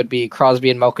 I think it would be Crosby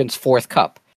and Malkin's 4th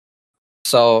cup.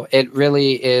 So it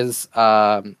really is.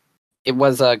 It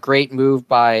was a great move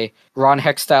by Ron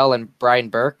Hextall, and Brian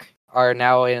Burke are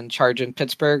now in charge in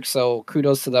Pittsburgh. So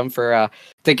kudos to them for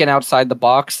thinking outside the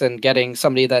box and getting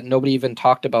somebody that nobody even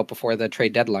talked about before the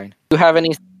trade deadline. Do you have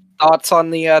any thoughts on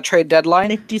the trade deadline?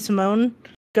 Nick DeSimone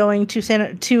going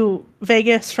to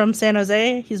Vegas from San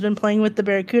Jose. He's been playing with the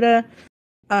Barracuda.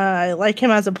 I like him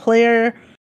as a player.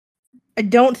 I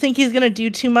don't think he's going to do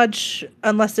too much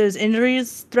unless there's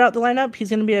injuries throughout the lineup. He's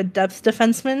going to be a depth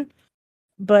defenseman,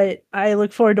 but I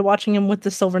look forward to watching him with the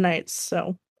Silver Knights.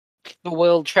 So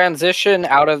we'll transition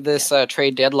out of this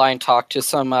trade deadline talk to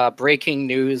some breaking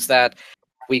news that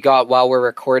we got while we're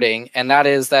recording, and that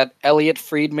is that Elliot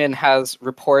Friedman has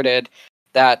reported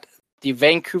that the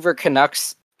Vancouver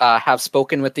Canucks have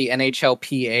spoken with the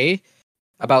NHLPA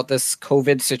about this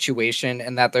COVID situation,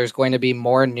 and that there's going to be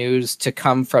more news to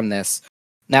come from this.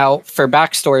 Now, for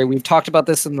backstory, we've talked about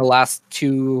this in the last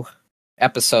 2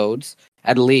 episodes,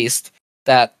 at least,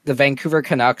 that the Vancouver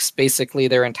Canucks, basically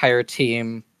their entire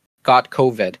team, got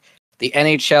COVID. The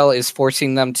NHL is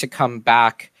forcing them to come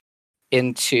back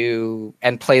into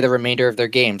and play the remainder of their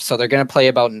games. So they're going to play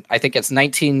about, I think it's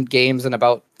 19 games in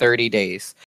about 30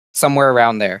 days, somewhere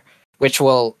around there, which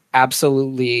will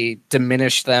absolutely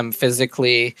diminish them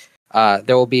physically.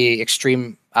 There will be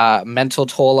extreme mental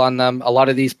toll on them. A lot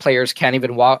of these players can't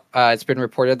even walk. It's been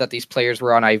reported that these players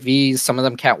were on IVs. Some of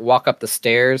them can't walk up the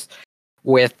stairs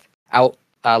without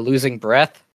losing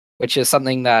breath, which is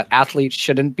something that athletes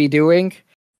shouldn't be doing,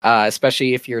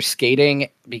 especially if you're skating,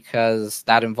 because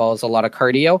that involves a lot of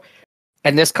cardio.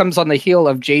 And this comes on the heel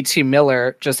of JT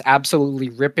Miller just absolutely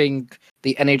ripping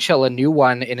the NHL a new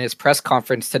one in his press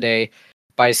conference today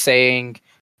by saying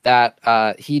that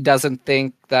he doesn't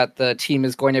think that the team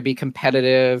is going to be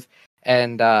competitive,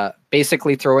 and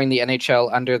basically throwing the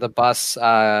NHL under the bus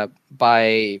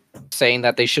by saying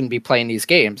that they shouldn't be playing these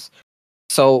games.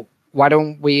 So why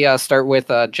don't we start with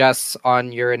Jess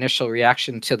on your initial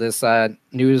reaction to this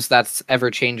news that's ever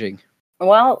changing?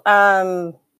 Well,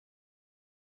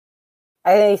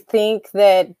 I think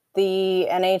that the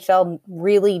NHL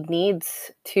really needs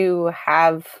to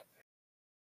have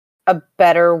a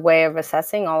better way of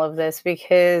assessing all of this,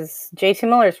 because JT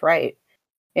Miller's right.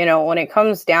 You know, when it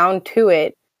comes down to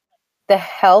it, the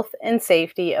health and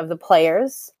safety of the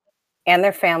players and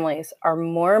their families are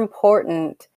more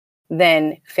important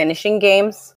than finishing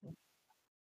games,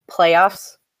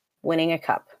 playoffs, winning a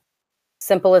cup.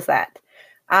 Simple as that.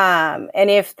 And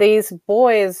if these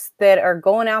boys that are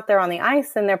going out there on the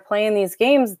ice and they're playing these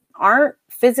games aren't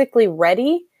physically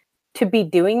ready to be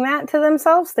doing that to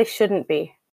themselves, they shouldn't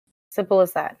be. Simple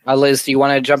as that. Liz, do you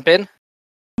want to jump in?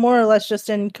 More or less just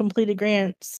in complete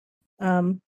agreement.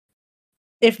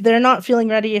 If they're not feeling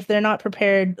ready, if they're not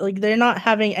prepared, like they're not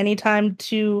having any time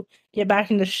to get back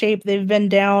into shape, they've been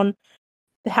down,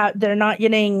 they're not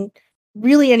getting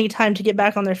really any time to get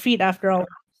back on their feet after all.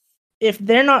 If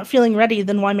they're not feeling ready,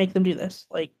 then why make them do this?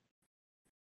 Like,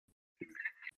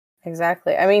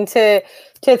 exactly. I mean, to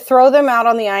throw them out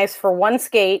on the ice for one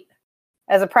skate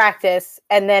as a practice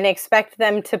and then expect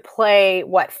them to play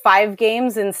 5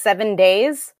 games in 7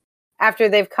 days after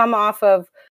they've come off of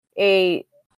an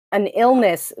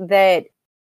illness that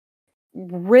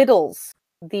riddles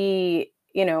the,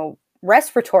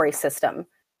 respiratory system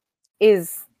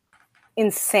is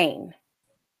insane.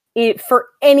 For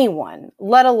anyone,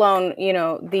 let alone,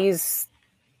 these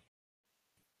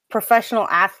professional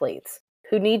athletes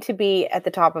who need to be at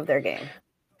the top of their game.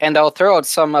 And I'll throw out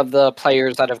some of the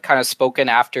players that have kind of spoken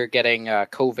after getting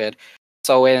COVID.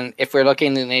 So if we're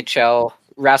looking in the NHL,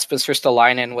 Rasmus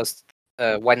Ristolainen was,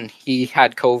 when he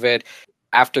had COVID,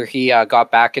 after he got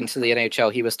back into the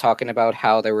NHL, he was talking about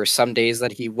how there were some days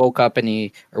that he woke up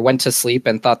or went to sleep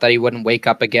and thought that he wouldn't wake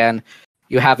up again.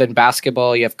 You have in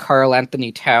basketball, you have Karl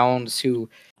Anthony Towns, who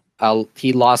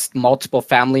he lost multiple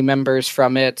family members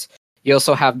from it. You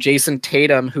also have Jason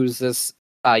Tatum, who's this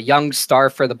young star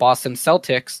for the Boston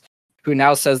Celtics, who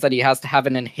now says that he has to have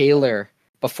an inhaler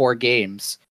before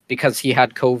games because he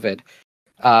had COVID.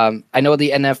 I know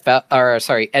the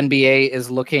NBA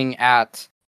is looking at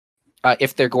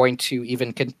if they're going to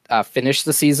even finish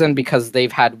the season, because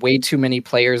they've had way too many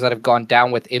players that have gone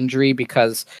down with injury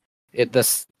because the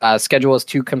schedule is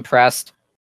too compressed,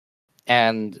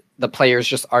 and the players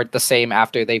just aren't the same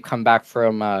after they've come back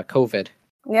from COVID.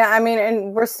 Yeah, I mean,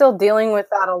 and we're still dealing with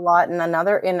that a lot in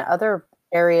other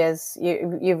areas.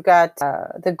 You've got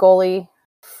the goalie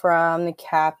from the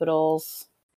Capitals,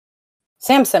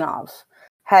 Samsonov,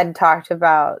 had talked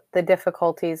about the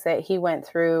difficulties that he went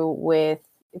through with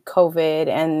COVID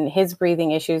and his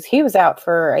breathing issues. He was out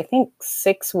for, I think,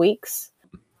 6 weeks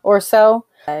or so.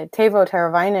 Teuvo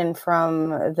Teravainen from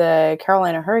the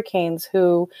Carolina Hurricanes,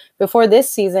 who before this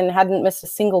season hadn't missed a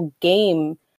single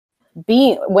game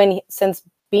since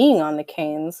being on the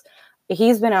Canes.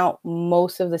 He's been out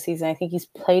most of the season. I think he's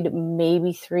played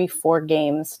maybe 3-4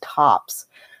 games tops.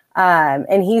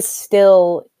 And he's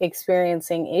still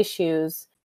experiencing issues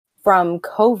from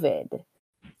COVID.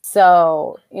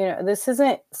 So, this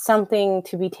isn't something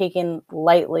to be taken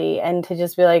lightly, and to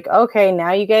just be like, okay,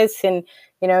 now you guys can,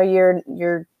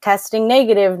 you're testing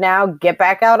negative now, get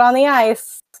back out on the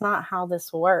ice. It's not how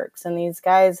this works. And these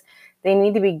guys, they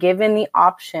need to be given the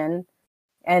option,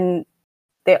 and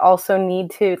they also need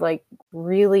to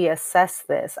really assess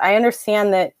this. I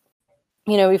understand that,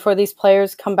 before these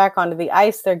players come back onto the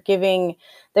ice, they're given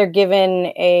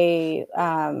a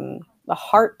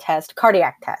heart test,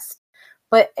 cardiac test.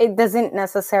 But it doesn't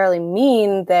necessarily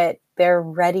mean that they're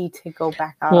ready to go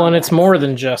back out. Well, and it's more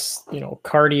than just,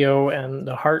 cardio and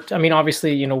the heart. I mean,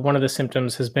 obviously, one of the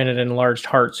symptoms has been an enlarged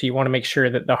heart. So you want to make sure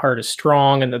that the heart is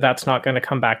strong and that that's not going to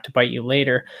come back to bite you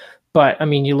later. But I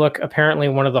mean, you look, apparently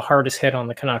one of the hardest hit on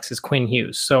the Canucks is Quinn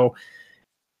Hughes. So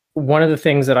one of the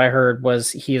things that I heard was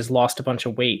he has lost a bunch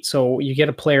of weight. So you get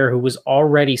a player who was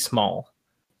already small,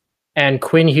 and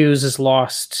Quinn Hughes has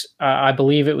lost, I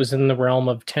believe it was in the realm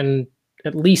of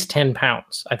at least 10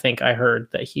 pounds. I think I heard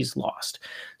that he's lost.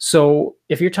 So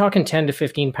if you're talking 10 to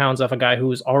 15 pounds off a guy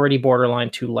who is already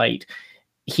borderline too light,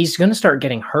 he's going to start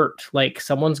getting hurt. Like,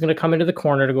 someone's going to come into the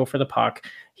corner to go for the puck.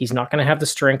 He's not going to have the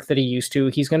strength that he used to.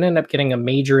 He's going to end up getting a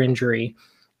major injury.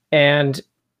 And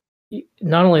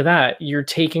not only that, you're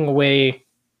taking away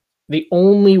the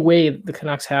only way the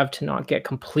Canucks have to not get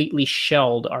completely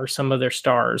shelled are some of their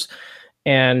stars.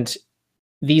 And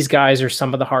these guys are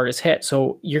some of the hardest hit.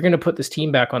 So you're going to put this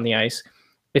team back on the ice.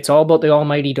 It's all about the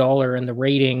almighty dollar and the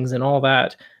ratings and all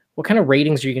that. What kind of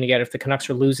ratings are you going to get if the Canucks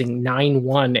are losing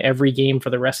 9-1 every game for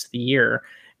the rest of the year?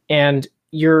 And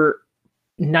you're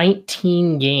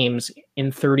 19 games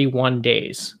in 31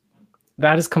 days.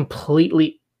 That's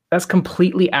completely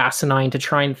asinine to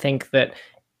try and think that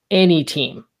any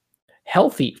team,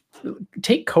 healthy,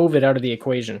 take COVID out of the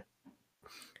equation.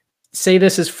 Say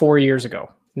this is 4 years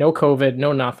ago. No COVID,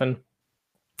 no nothing.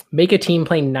 Make a team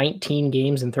play 19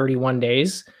 games in 31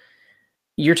 days.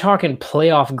 You're talking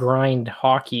playoff grind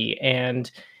hockey,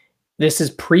 and this is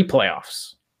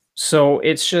pre-playoffs. So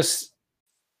it's just...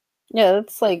 Yeah,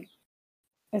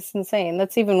 it's insane.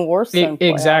 That's even worse than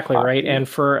exactly hockey. Right. And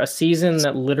for a season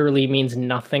that literally means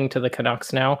nothing to the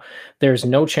Canucks now, there's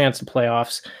no chance of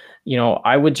playoffs.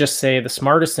 I would just say the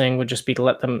smartest thing would just be to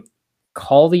let them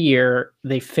call the year.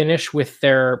 They finish with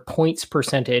their points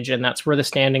percentage, and that's where the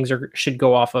standings should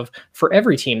go off of for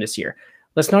every team this year.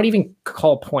 Let's not even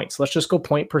call points. Let's just go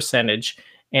point percentage.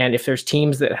 And if there's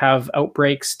teams that have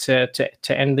outbreaks to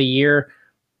end the year,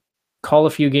 call a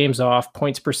few games off.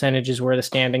 Points percentage is where the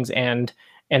standings end.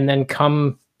 And then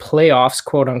come playoffs,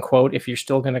 quote unquote, if you're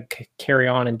still going to carry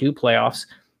on and do playoffs,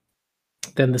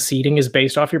 then the seeding is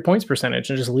based off your points percentage,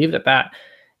 and just leave it at that.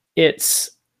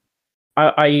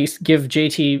 I give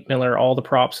JT Miller all the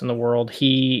props in the world.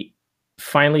 He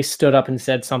finally stood up and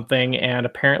said something, and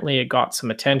apparently it got some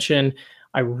attention.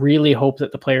 I really hope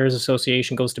that the Players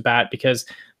Association goes to bat, because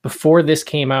before this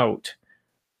came out,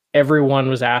 everyone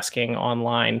was asking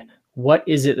online, what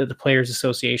is it that the Players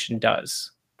Association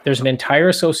does? There's an entire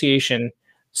association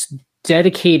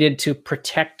dedicated to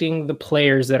protecting the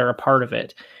players that are a part of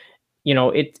it.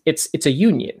 It's a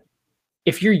union.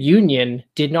 If your union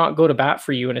did not go to bat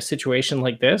for you in a situation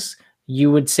like this,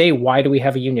 you would say, why do we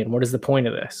have a union? What is the point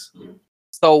of this?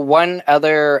 So one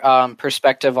other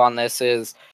perspective on this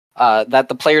is that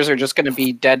the players are just going to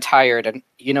be dead tired. And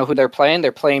you know who they're playing?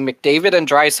 They're playing McDavid and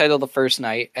Draisaitl the first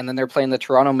night, and then they're playing the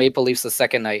Toronto Maple Leafs the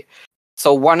second night.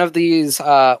 So one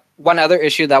other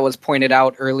issue that was pointed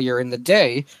out earlier in the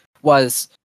day was,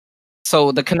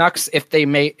 so the Canucks, if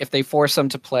they force them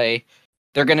to play,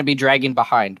 they're going to be dragging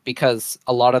behind, because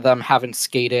a lot of them haven't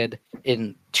skated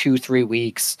in 2-3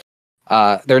 weeks.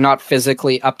 They're not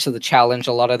physically up to the challenge,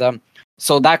 a lot of them.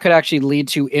 So that could actually lead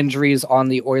to injuries on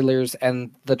the Oilers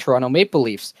and the Toronto Maple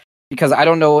Leafs. Because I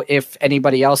don't know if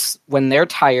anybody else, when they're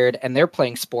tired and they're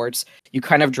playing sports, you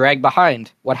kind of drag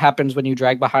behind. What happens when you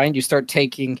drag behind? You start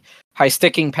taking high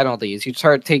sticking penalties. You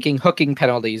start taking hooking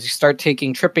penalties. You start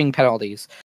taking tripping penalties.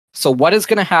 So what is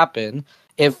going to happen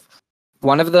if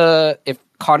if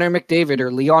Connor McDavid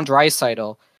or Leon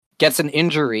Draisaitl gets an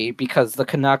injury because the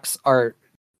Canucks are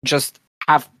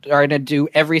going to do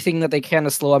everything that they can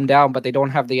to slow them down, but they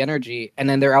don't have the energy, and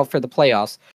then they're out for the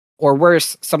playoffs? Or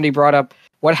worse, somebody brought up,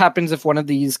 what happens if one of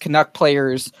these Canuck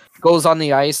players goes on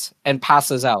the ice and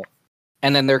passes out,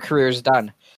 and then their career is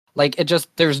done? Like,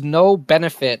 there's no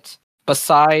benefit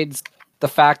besides the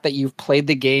fact that you've played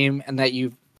the game and that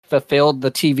you've fulfilled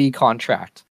the TV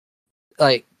contract.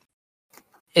 Like,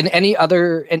 in any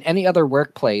other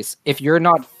workplace, if you're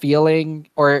not feeling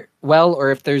or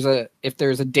if there's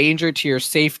a danger to your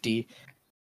safety,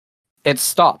 it's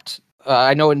stopped.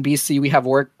 I know in BC we have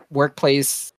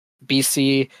workplace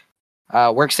BC,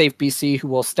 WorkSafe BC, who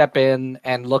will step in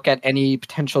and look at any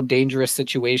potential dangerous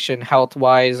situation, health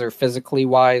wise or physically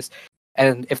wise,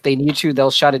 and if they need to, they'll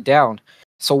shut it down.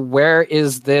 So where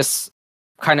is this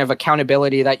kind of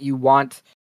accountability that you want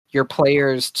your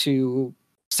players to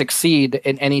succeed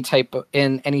in any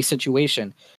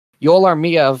situation? Yoel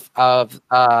Armia of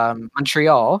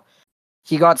Montreal,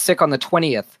 he got sick on the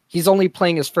 20th. He's only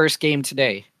playing his first game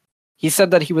today. He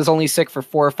said that he was only sick for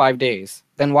 4 or 5 days.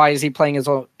 Then why is he playing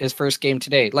his first game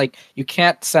today? Like, you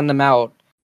can't send them out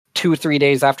 2 or 3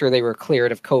 days after they were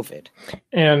cleared of COVID.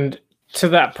 And to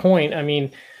that point, I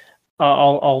mean,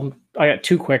 I got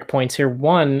 2 quick points here.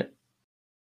 One,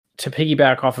 to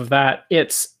piggyback off of that,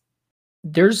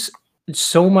 there's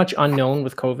so much unknown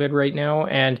with COVID right now,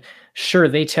 and sure,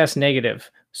 they test negative.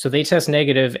 So they test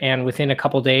negative, and within a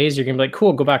couple days, you're gonna be like,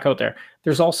 cool, go back out there.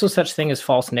 There's also such thing as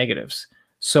false negatives.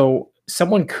 So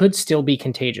someone could still be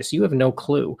contagious. You have no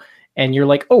clue. And you're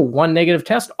like, oh, 1 negative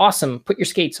test? Awesome. Put your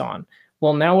skates on.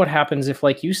 Well, now what happens if,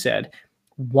 like you said,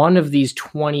 one of these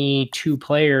 22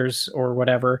 players or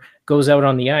whatever goes out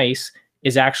on the ice,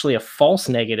 is actually a false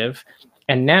negative,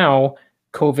 and now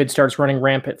COVID starts running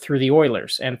rampant through the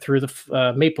Oilers and through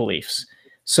the Maple Leafs.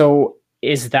 So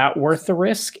is that worth the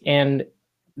risk? And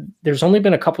there's only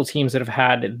been a couple teams that have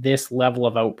had this level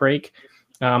of outbreak.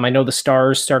 I know the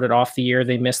Stars started off the year.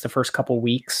 They missed the first couple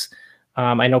weeks.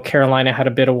 I know Carolina had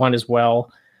a bit of one as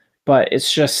well. But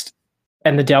it's just,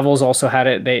 and the Devils also had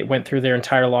it. They went through their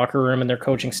entire locker room and their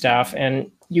coaching staff, and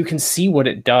you can see what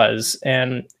it does.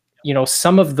 And, you know,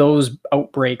 some of those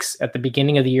outbreaks at the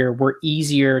beginning of the year were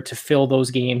easier to fill those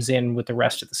games in with the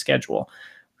rest of the schedule.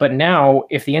 But now,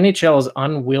 if the NHL is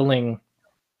unwilling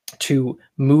to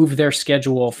move their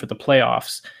schedule for the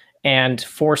playoffs and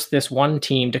force this one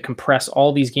team to compress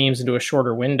all these games into a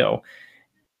shorter window,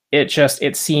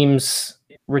 it seems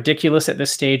ridiculous at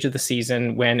this stage of the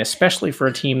season, when, especially for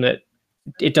a team that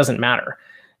it doesn't matter.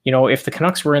 You know, if the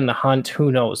Canucks were in the hunt,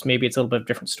 who knows? Maybe it's a little bit of a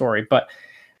different story. But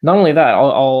not only that,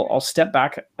 I'll step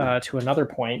back to another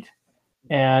point,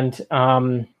 and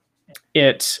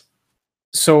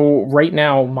so right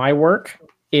now my work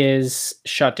is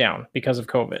shut down because of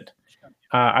COVID.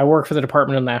 I work for the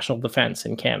Department of National Defense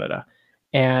in Canada,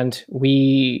 and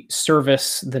we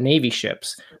service the Navy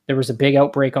ships. There was a big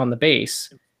outbreak on the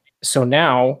base, so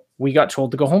now we got told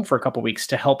to go home for a couple weeks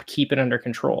to help keep it under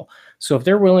control. So if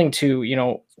they're willing to, you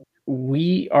know,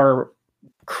 we are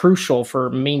crucial for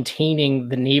maintaining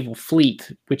the naval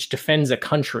fleet, which defends a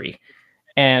country,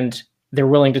 and they're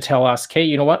willing to tell us, okay,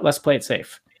 you know what, let's play it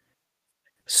safe.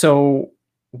 So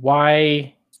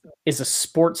why is a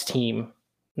sports team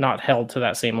not held to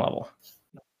that same level?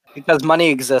 Because money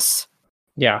exists.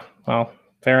 Yeah, well,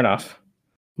 fair enough.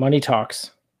 Money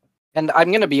talks. And I'm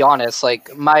going to be honest,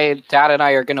 like, my dad and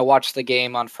I are going to watch the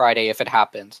game on Friday if it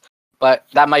happens. But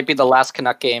that might be the last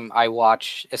Canuck game I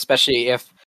watch, especially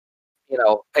if, you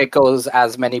know, it goes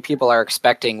as many people are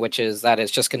expecting, which is that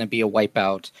it's just going to be a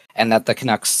wipeout and that the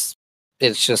Canucks,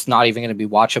 it's just not even going to be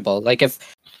watchable. Like, if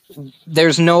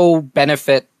there's no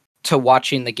benefit to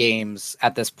watching the games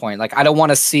at this point. Like, I don't want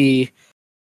to see,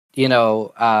 you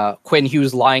know, Quinn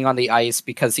Hughes lying on the ice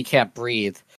because he can't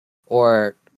breathe,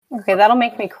 or okay, that'll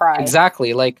make me cry.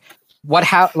 Exactly. Like,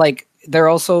 like, they're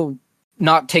also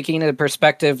not taking into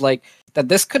perspective, like, that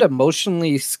this could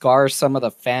emotionally scar some of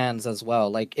the fans as well.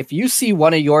 Like, if you see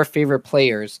one of your favorite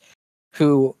players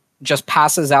who just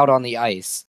passes out on the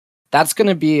ice, that's going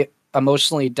to be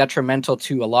emotionally detrimental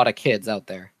to a lot of kids out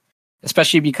there,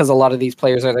 especially because a lot of these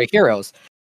players are their heroes.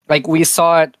 Like, we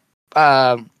saw it,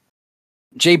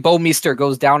 Jay Bouwmeester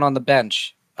goes down on the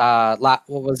bench. What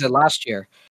was it, last year?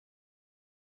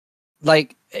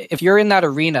 like if you're in that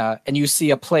arena and you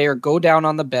see a player go down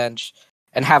on the bench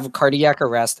and have a cardiac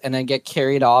arrest and then get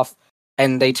carried off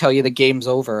and they tell you the game's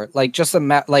over, like just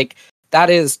like that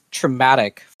is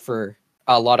traumatic for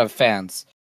a lot of fans.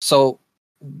 So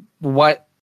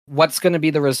what's going to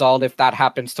be the result if that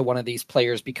happens to one of these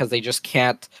players because they just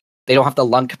can't, they don't have the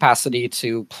lung capacity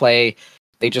to play,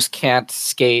 they just can't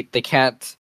skate, they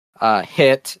can't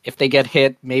hit. If they get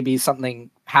hit, maybe something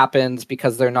happens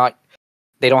because they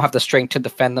don't have the strength to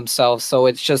defend themselves. So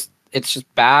it's just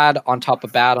bad on top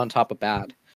of bad on top of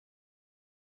bad.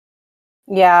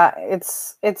 Yeah,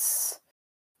 it's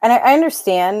and I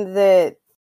understand that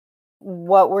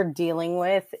what we're dealing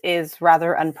with is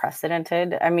rather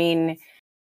unprecedented. I mean,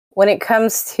 when it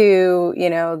comes to,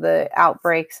 the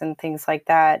outbreaks and things like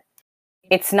that,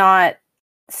 it's not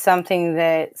something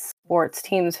that sports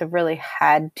teams have really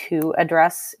had to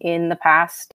address in the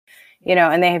past,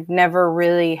 and they have never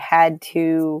really had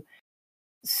to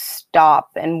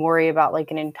stop and worry about like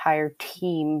an entire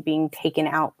team being taken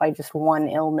out by just one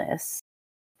illness.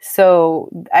 So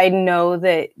I know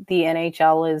that the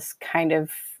NHL is kind of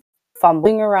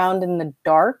fumbling around in the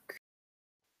dark,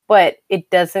 but it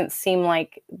doesn't seem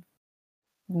like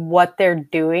what they're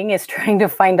doing is trying to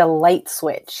find a light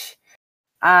switch.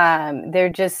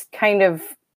 They're just kind of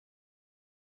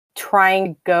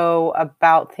trying to go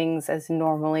about things as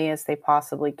normally as they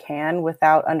possibly can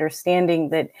without understanding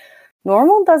that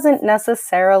normal doesn't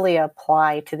necessarily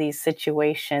apply to these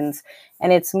situations.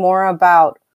 And it's more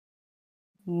about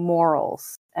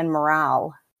morals and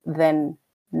morale than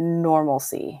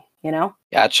normalcy, Yeah,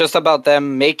 it's just about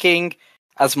them making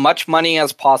as much money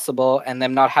as possible and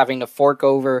them not having to fork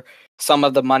over some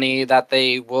of the money that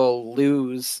they will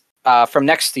lose from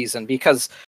next season. Because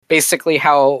basically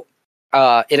how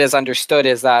it is understood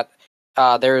is that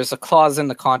there is a clause in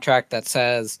the contract that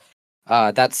says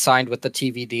that's signed with the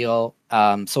TV deal.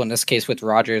 So in this case with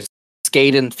Rogers,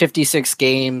 skate in 56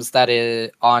 games that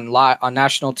is on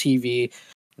national TV,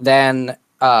 then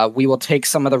we will take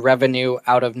some of the revenue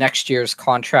out of next year's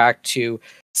contract to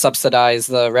subsidize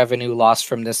the revenue lost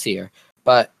from this year.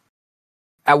 But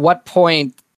at what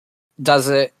point does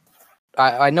it?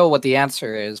 I know what the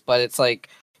answer is, but it's like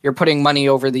you're putting money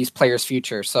over these players'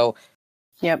 future. So,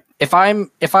 yep. If I'm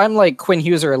like Quinn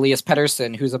Hughes or Elias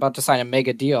Pettersson, who's about to sign a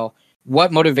mega deal,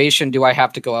 what motivation do I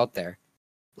have to go out there?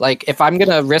 Like, if I'm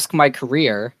gonna risk my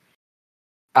career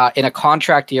in a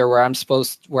contract year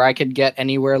where I could get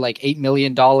anywhere like $8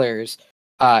 million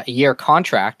a year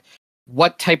contract,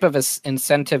 what type of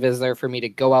incentive is there for me to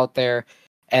go out there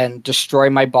and destroy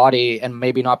my body and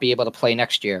maybe not be able to play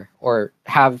next year, or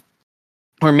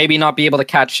maybe not be able to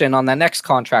catch in on that next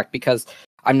contract because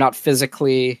I'm not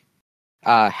physically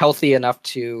healthy enough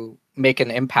to make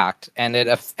an impact, and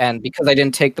because I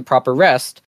didn't take the proper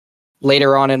rest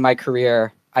later on in my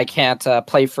career, I can't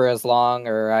play for as long,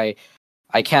 or I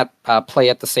can't play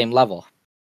at the same level.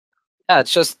 Yeah,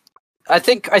 it's just I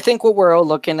think what we're all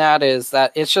looking at is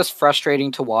that it's just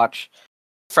frustrating to watch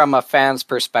from a fan's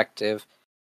perspective.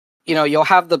 You'll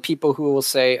have the people who will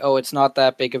say, "Oh, it's not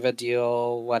that big of a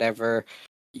deal, whatever."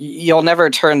 You'll never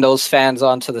turn those fans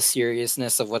on to the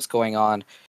seriousness of what's going on,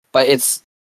 but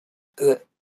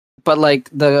like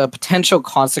the potential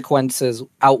consequences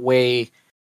outweigh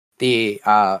the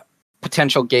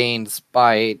potential gains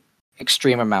by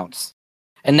extreme amounts.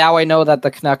 And now I know that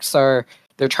the Canucks they're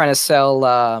trying to sell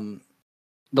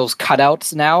those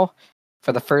cutouts now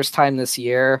for the first time this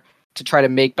year to try to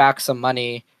make back some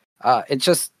money.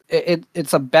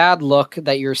 It's a bad look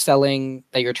that you're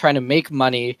trying to make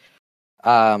money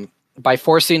by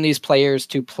forcing these players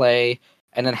to play,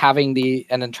 and then trying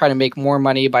to make more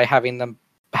money by having them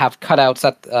have cutouts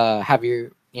have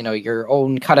your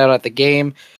own cutout at the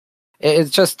game.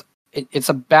 It's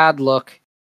a bad look.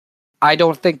 I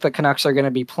don't think the Canucks are going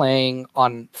to be playing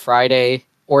on Friday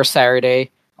or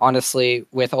Saturday, honestly,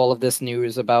 with all of this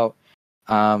news about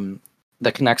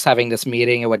the Canucks having this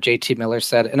meeting and what JT Miller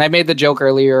said. And I made the joke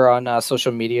earlier on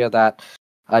social media that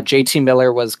JT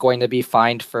Miller was going to be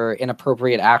fined for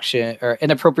inappropriate action or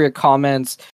inappropriate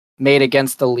comments made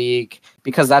against the league,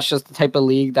 because that's just the type of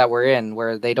league that we're in,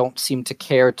 where they don't seem to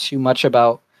care too much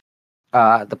about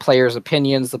the players'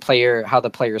 opinions, how the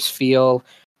players feel,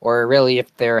 or really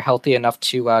if they're healthy enough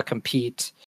to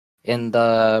compete in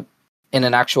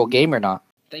an actual game or not.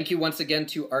 Thank you once again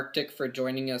to ARKTYC for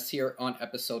joining us here on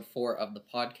episode 4 of the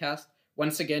podcast.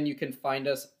 Once again, you can find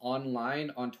us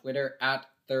online on Twitter at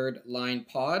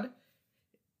ThirdLinePod.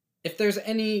 If there's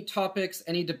any topics,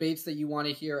 any debates that you want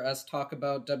to hear us talk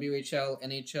about, WHL,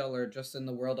 NHL, or just in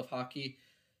the world of hockey,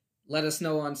 let us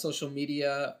know on social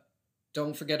media.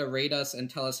 Don't forget to rate us and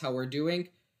tell us how we're doing.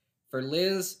 For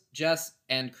Liz, Jess,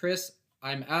 and Chris,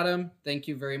 I'm Adam. Thank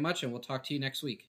you very much, and we'll talk to you next week.